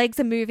movement. The legs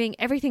are moving,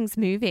 everything's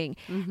moving.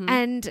 Mm-hmm.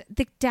 And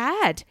the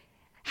dad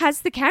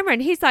has the camera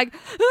and he's like,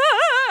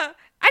 ah!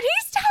 And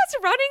he starts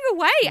just running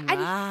away. Wow.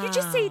 And you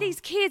just see these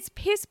kids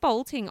piss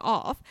bolting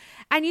off,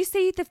 and you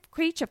see the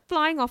creature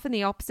flying off in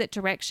the opposite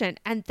direction,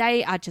 and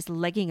they are just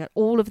legging it,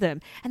 all of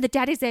them. And the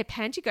dad is there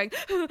panting, going,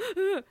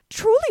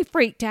 truly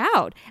freaked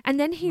out. And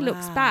then he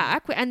looks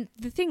back, and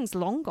the thing's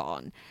long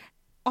gone.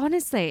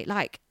 Honestly,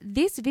 like,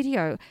 this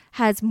video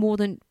has more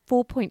than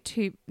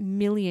 4.2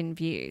 million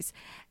views.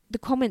 The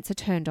comments are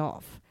turned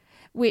off,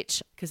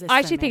 which I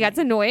actually think that's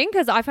annoying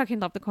because I fucking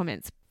love the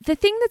comments. The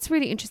thing that's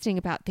really interesting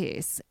about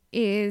this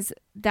is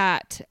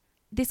that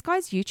this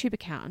guy's YouTube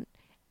account,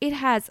 it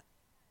has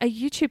a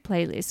YouTube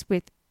playlist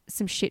with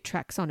some shit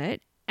tracks on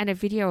it and a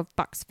video of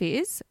Bucks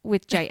Fizz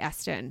with Jay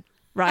Aston,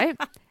 right?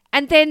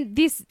 And then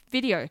this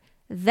video,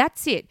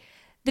 that's it.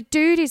 The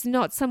dude is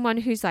not someone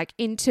who's like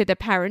into the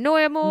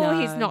paranormal. No.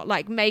 He's not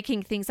like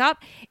making things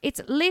up. It's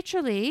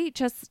literally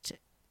just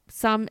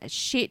some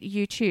shit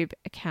YouTube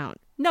account.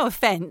 No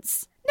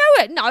offense.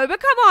 No, but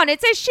come on.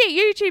 It's a shit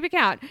YouTube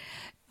account.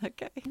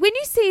 Okay. When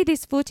you see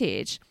this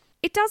footage,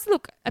 it does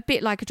look a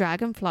bit like a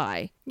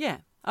dragonfly. Yeah,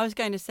 I was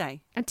going to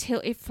say.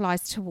 Until it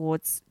flies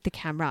towards the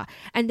camera.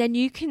 And then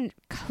you can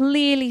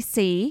clearly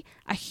see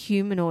a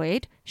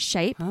humanoid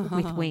shape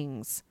with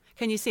wings.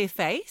 Can you see a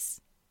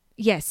face?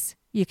 Yes.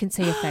 You can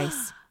see a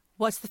face.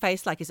 What's the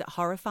face like? Is it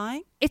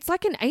horrifying? It's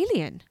like an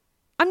alien.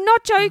 I'm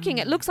not joking.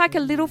 It looks like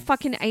a little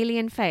fucking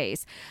alien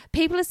face.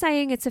 People are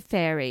saying it's a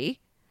fairy.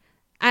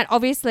 And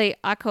obviously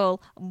I call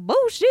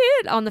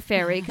bullshit on the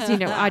fairy because,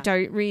 I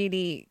don't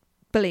really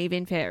believe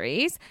in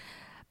fairies.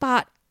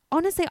 But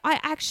honestly,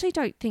 I actually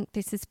don't think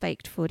this is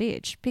faked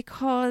footage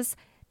because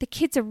the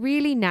kids are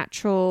really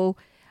natural.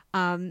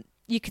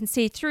 You can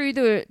see through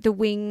the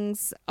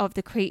wings of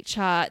the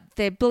creature.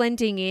 They're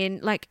blending in.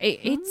 Like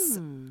it's...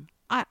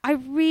 I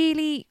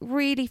really,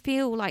 really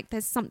feel like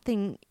there's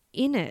something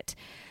in it.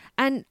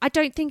 And I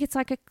don't think it's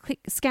like a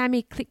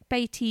scammy,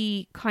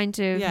 clickbaity kind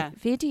of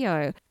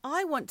video.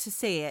 I want to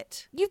see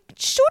it. You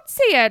should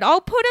see it.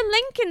 I'll put a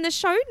link in the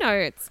show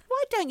notes.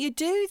 Why don't you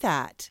do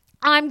that?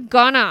 I'm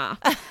gonna.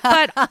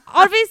 But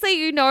obviously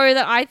you know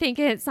that I think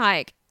it's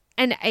like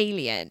an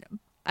alien.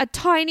 A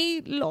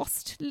tiny,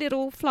 lost,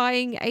 little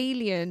flying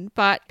alien.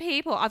 But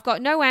people, I've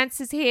got no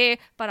answers here,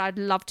 but I'd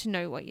love to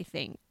know what you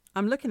think.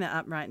 I'm looking it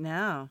up right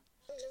now.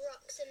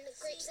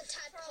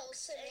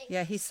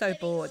 Yeah, he's so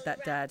bored,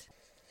 that dad.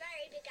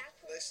 Very big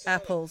apples.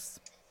 Apples.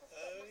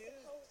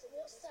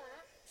 What's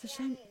that? It's a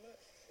shame.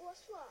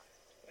 What's what?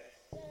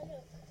 No,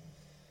 look.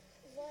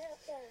 Right up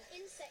there.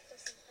 Insect or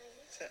something.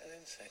 Is that an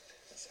insect?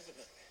 Let's have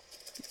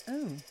a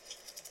look.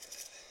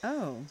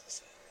 Oh.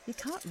 You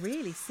can't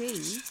really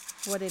see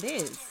what it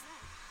is.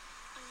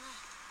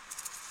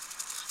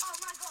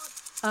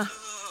 Oh my god.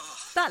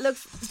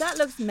 That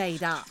looks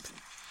made up.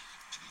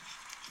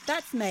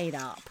 That's made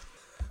up.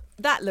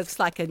 That looks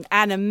like an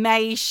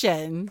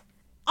animation.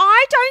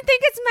 I don't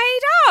think it's made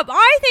up.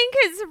 I think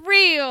it's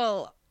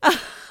real. Why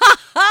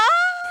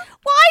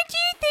do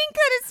you think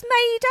that it's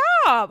made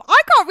up?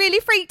 I got really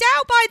freaked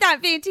out by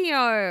that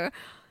video.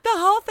 The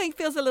whole thing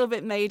feels a little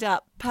bit made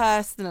up,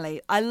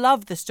 personally. I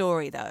love the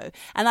story, though.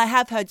 And I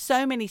have heard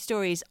so many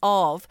stories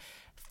of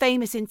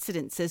famous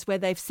incidences where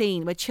they've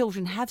seen, where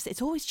children have...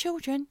 It's always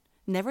children,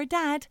 never a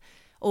dad.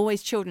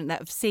 Always children that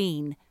have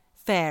seen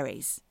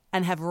fairies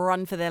and have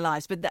run for their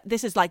lives. But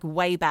this is like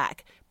way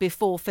back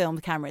before film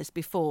cameras,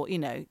 before,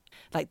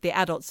 like the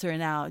adults are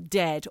now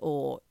dead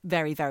or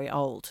very, very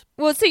old.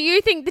 Well, so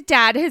you think the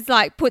dad has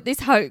like put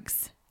this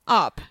hoax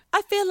up?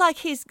 I feel like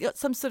he's got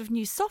some sort of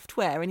new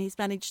software and he's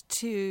managed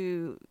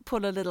to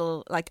put a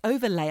little like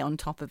overlay on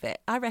top of it.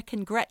 I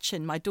reckon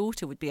Gretchen, my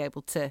daughter, would be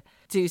able to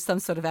do some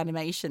sort of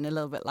animation a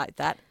little bit like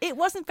that. It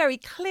wasn't very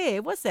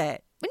clear, was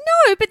it?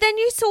 No, but then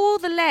you saw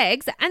the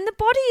legs and the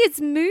body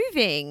is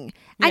moving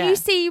and you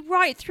see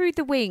right through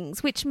the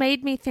wings, which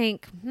made me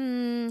think,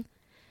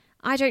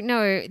 I don't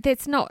know.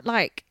 It's not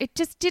like, it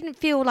just didn't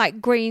feel like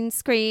green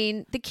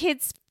screen. The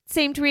kids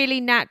seemed really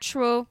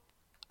natural.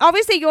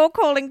 Obviously, you're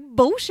calling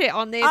bullshit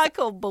on this. I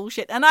call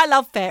bullshit and I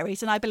love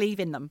fairies and I believe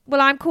in them.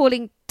 Well, I'm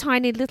calling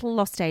tiny little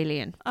lost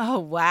alien. Oh,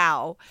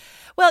 wow.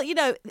 Well,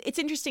 it's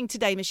interesting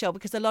today, Michelle,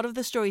 because a lot of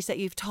the stories that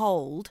you've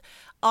told,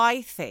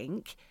 I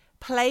think,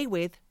 play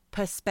with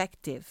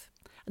perspective.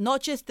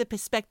 Not just the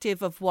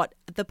perspective of what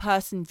the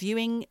person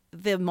viewing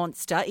the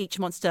monster, each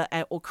monster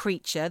or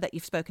creature that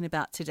you've spoken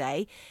about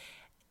today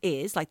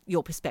is, like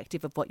your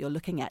perspective of what you're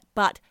looking at,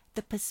 but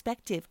the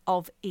perspective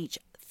of each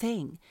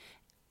thing.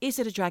 Is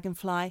it a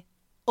dragonfly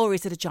or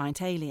is it a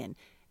giant alien?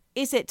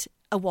 Is it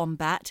a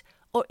wombat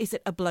or is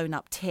it a blown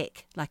up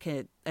tick, like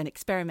an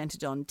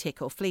experimented on tick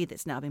or flea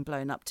that's now been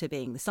blown up to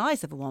being the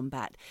size of a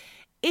wombat?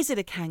 Is it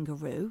a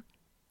kangaroo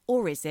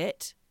or is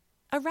it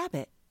a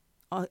rabbit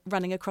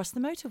running across the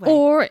motorway?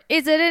 Or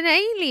is it an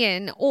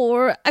alien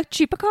or a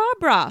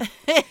chupacabra?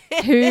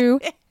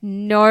 Who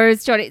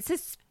knows, Johnny?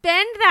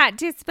 Suspend that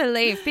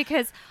disbelief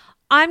because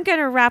I'm going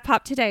to wrap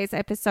up today's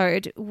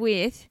episode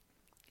with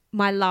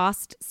my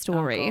last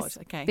stories. Oh God,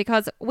 okay.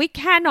 Because we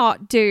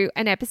cannot do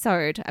an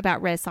episode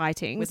about rare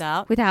sightings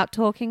without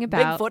talking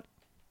about Bigfoot.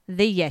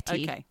 the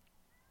Yeti. Okay.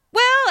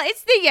 Well, Well,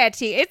 it's the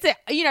Yeti. It's,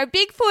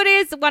 Bigfoot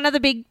is one of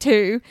the big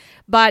two,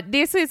 but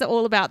this is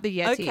all about the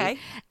Yeti. Okay.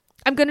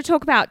 I'm going to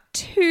talk about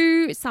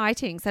 2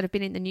 sightings that have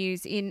been in the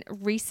news in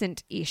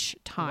recent-ish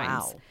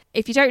times. Wow.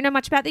 If you don't know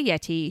much about the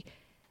Yeti,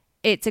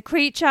 it's a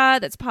creature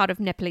that's part of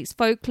Nepalese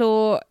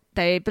folklore.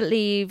 They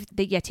believe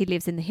the Yeti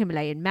lives in the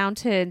Himalayan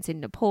mountains in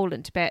Nepal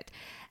and Tibet.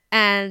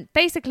 And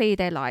basically,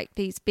 they're like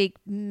these big,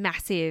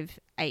 massive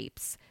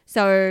apes.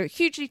 So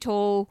hugely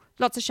tall,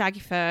 lots of shaggy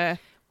fur,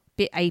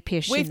 bit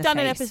apish. We've in the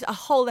done face. a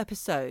whole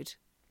episode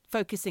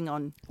focusing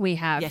on We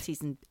have.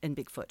 Yetis and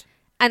Bigfoot.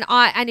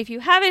 And if you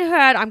haven't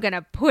heard, I'm going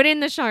to put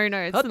in the show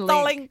notes. Put a the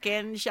link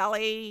in,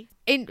 Shelley.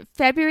 In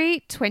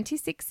February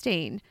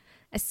 2016,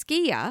 a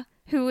skier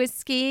who was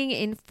skiing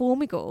in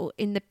Formigal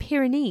in the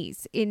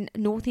Pyrenees in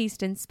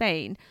northeastern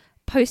Spain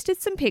posted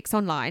some pics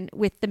online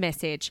with the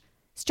message,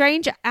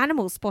 "Strange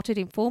animals spotted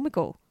in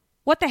Formigal.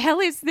 What the hell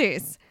is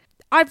this?"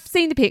 I've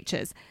seen the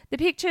pictures. The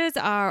pictures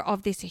are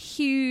of this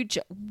huge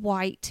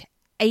white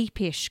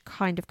apish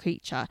kind of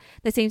creature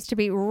that seems to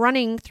be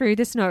running through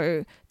the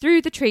snow,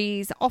 through the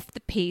trees, off the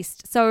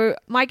piste. So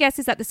my guess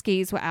is that the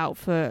skis were out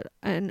for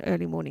an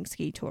early morning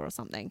ski tour or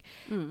something.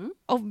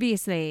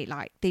 Obviously,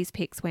 like, these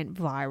pics went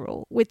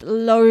viral with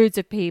loads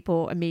of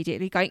people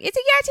immediately going, "It's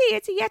a Yeti,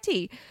 it's a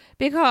Yeti,"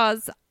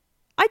 because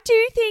I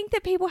do think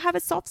that people have a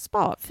soft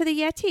spot for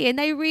the Yeti and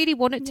they really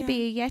want it to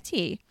be a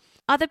Yeti.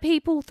 Other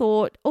people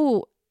thought,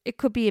 oh, it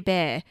could be a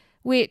bear,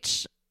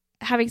 which,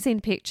 having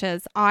seen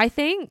pictures, I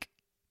think,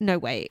 no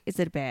way is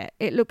it a bear.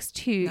 It looks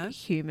too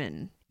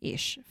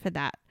human-ish for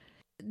that.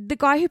 The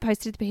guy who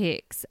posted the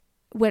pics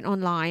went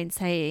online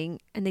saying,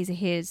 and these are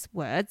his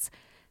words,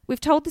 "We've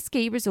told the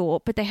ski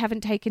resort, but they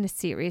haven't taken us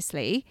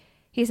seriously."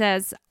 He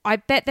says, "I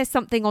bet there's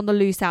something on the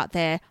loose out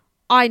there.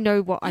 I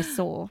know what I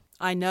saw."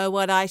 I know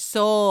what I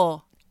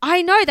saw.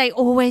 I know, they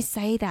always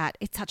say that.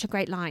 It's such a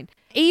great line.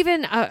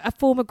 Even a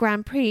former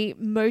Grand Prix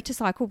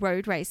motorcycle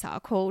road racer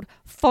called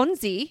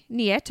Fonzie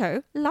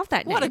Nieto, love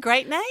that name. What a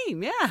great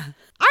name, yeah.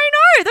 I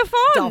know, the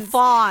Fonz. The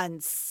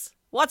Fonz.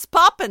 What's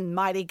poppin',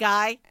 mighty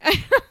guy?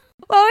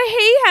 Well,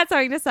 he had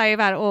something to say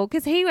about it all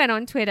because he went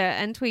on Twitter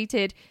and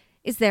tweeted,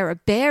 "Is there a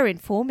bear in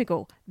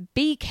Formigal?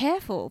 Be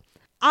careful."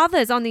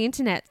 Others on the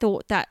internet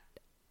thought that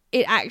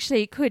it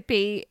actually could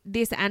be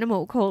this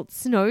animal called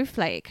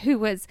Snowflake, who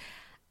was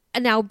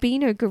an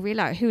albino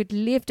gorilla who had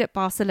lived at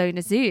Barcelona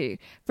Zoo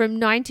from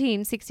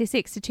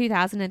 1966 to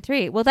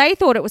 2003. Well, they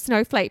thought it was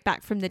Snowflake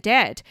back from the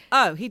dead.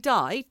 Oh, he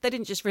died? They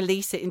didn't just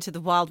release it into the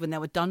wild when they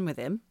were done with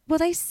him? Well,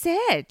 they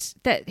said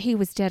that he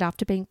was dead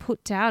after being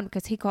put down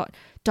because he got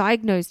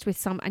diagnosed with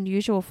some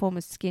unusual form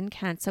of skin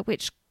cancer,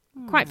 which,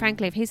 quite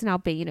frankly, if he's an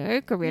albino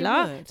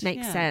gorilla,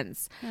 makes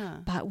sense. Yeah.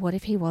 But what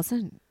if he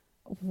wasn't?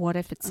 What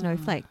if it's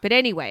Snowflake? But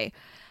anyway,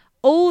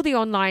 all the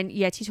online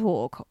Yeti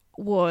talk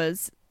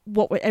was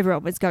what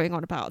everyone was going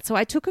on about. So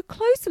I took a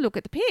closer look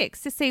at the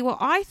pics to see what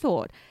I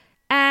thought.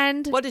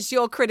 And what does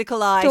your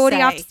critical eye Geordie,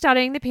 say? after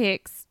studying the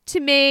pics, to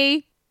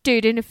me,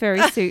 dude in a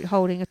furry suit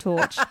holding a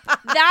torch.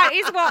 That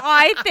is what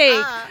I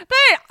think.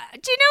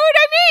 But do you know what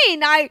I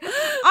mean?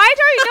 I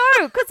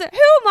don't know, because who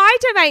am I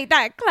to make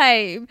that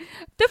claim?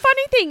 The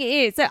funny thing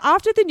is that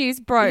after the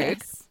news broke,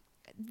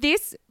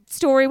 this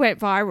story went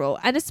viral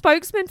and a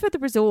spokesman for the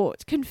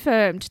resort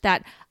confirmed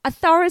that a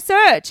thorough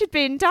search had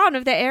been done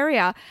of the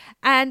area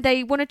and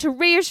they wanted to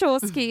reassure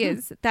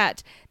skiers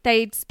that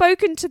they'd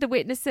spoken to the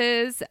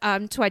witnesses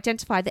to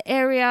identify the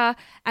area,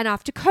 and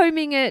after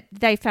combing it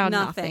they found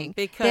nothing.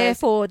 Because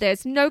therefore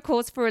there's no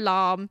cause for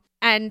alarm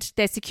and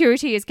their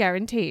security is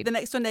guaranteed. The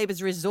next door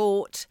neighbour's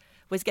resort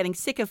was getting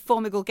sick of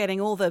Formigal getting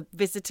all the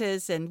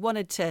visitors and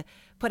wanted to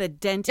put a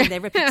dent in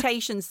their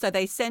reputation. So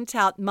they sent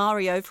out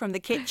Mario from the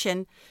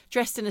kitchen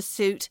dressed in a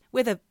suit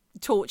with a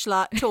torch,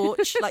 like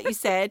you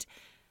said,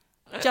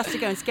 just to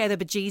go and scare the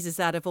bejesus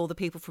out of all the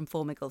people from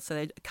Formigal. So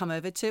they'd come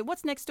over to,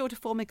 what's next door to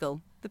Formigal?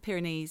 The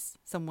Pyrenees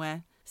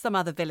somewhere, some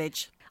other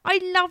village.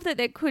 I love that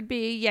there could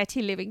be a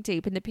Yeti living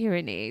deep in the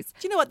Pyrenees.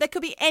 Do you know what? There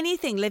could be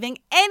anything living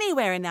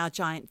anywhere in our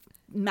giant,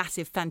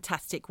 massive,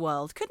 fantastic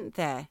world, couldn't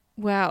there?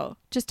 Well,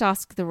 just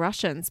ask the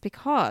Russians,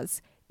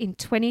 because in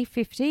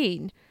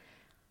 2015,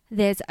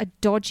 there's a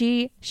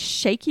dodgy,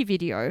 shaky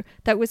video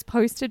that was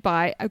posted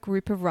by a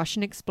group of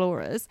Russian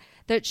explorers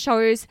that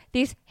shows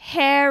this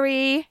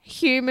hairy,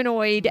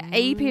 humanoid,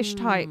 apish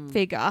type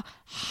figure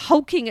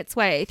hulking its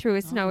way through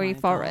a snowy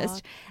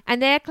forest. God.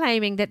 And they're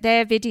claiming that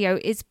their video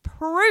is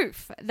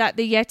proof that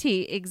the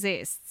Yeti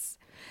exists.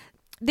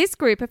 This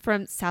group are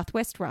from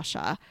southwest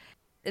Russia.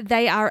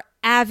 They are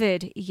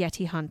avid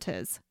Yeti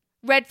hunters.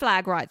 Red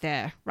flag right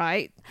there,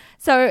 right?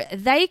 So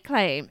they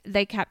claim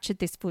they captured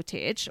this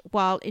footage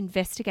while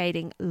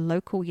investigating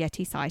local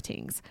Yeti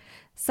sightings.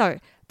 So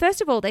first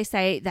of all, they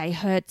say they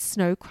heard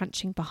snow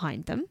crunching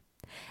behind them.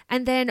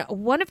 And then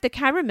one of the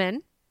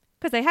cameramen,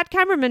 because they had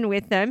cameramen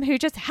with them who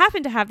just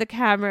happened to have the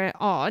camera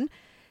on,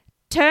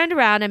 turned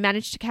around and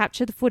managed to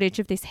capture the footage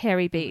of this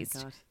hairy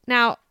beast.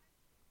 Now,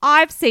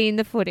 I've seen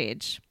the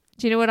footage.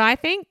 Do you know what I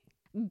think?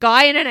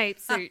 Guy in an ape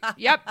suit.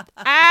 Yep.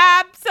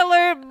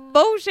 Absolute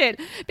bullshit.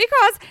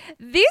 Because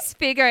this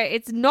figure,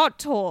 it's not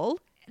tall.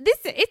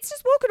 it's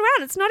just walking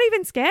around. It's not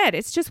even scared.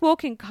 It's just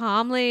walking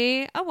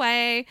calmly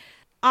away.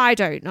 I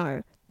don't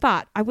know.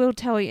 But I will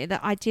tell you that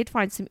I did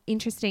find some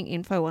interesting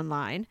info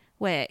online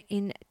where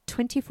in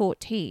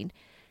 2014,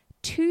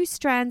 2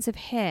 strands of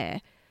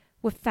hair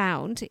were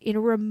found in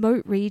a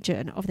remote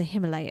region of the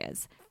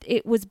Himalayas.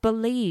 It was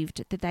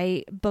believed that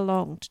they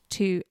belonged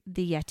to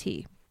the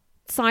Yeti.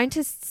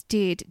 Scientists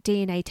did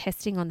DNA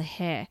testing on the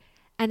hair,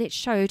 and it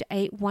showed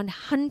a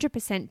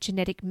 100%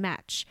 genetic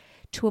match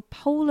to a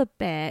polar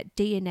bear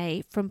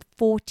DNA from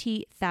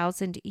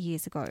 40,000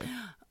 years ago.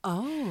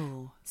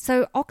 Oh.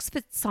 So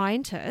Oxford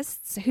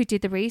scientists who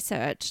did the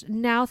research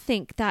now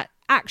think that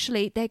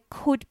actually there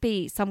could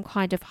be some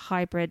kind of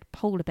hybrid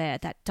polar bear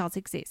that does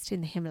exist in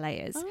the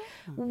Himalayas,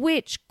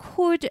 which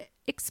could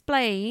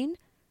explain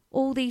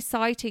all these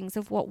sightings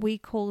of what we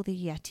call the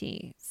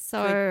Yeti.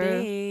 So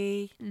Could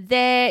be.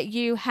 there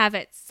you have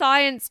it.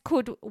 Science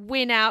could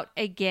win out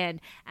again.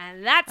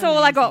 And that's all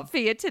I got for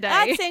you today.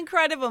 That's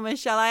incredible,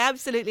 Michelle. I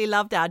absolutely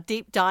loved our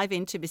deep dive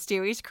into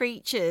mysterious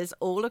creatures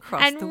all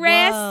across and the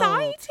rare world.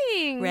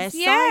 sightings. Rare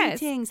Yes.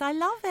 sightings. I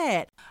love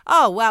it.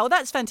 Oh, wow.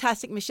 That's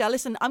fantastic, Michelle.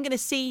 Listen, I'm going to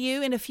see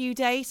you in a few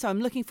days, so I'm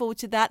looking forward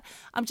to that.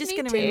 I'm just Me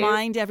going to too.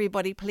 remind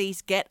everybody,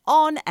 please get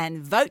on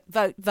and vote,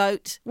 vote,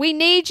 vote. We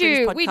need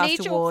you. British We Podcast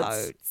need your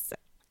Awards. votes.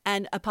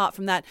 And apart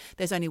from that,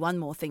 there's only one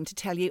more thing to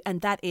tell you,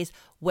 and that is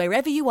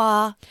wherever you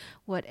are,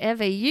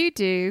 Whatever you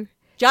do,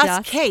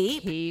 just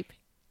keep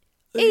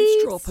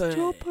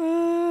eavesdropping.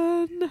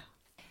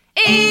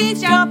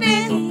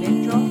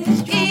 eavesdropping.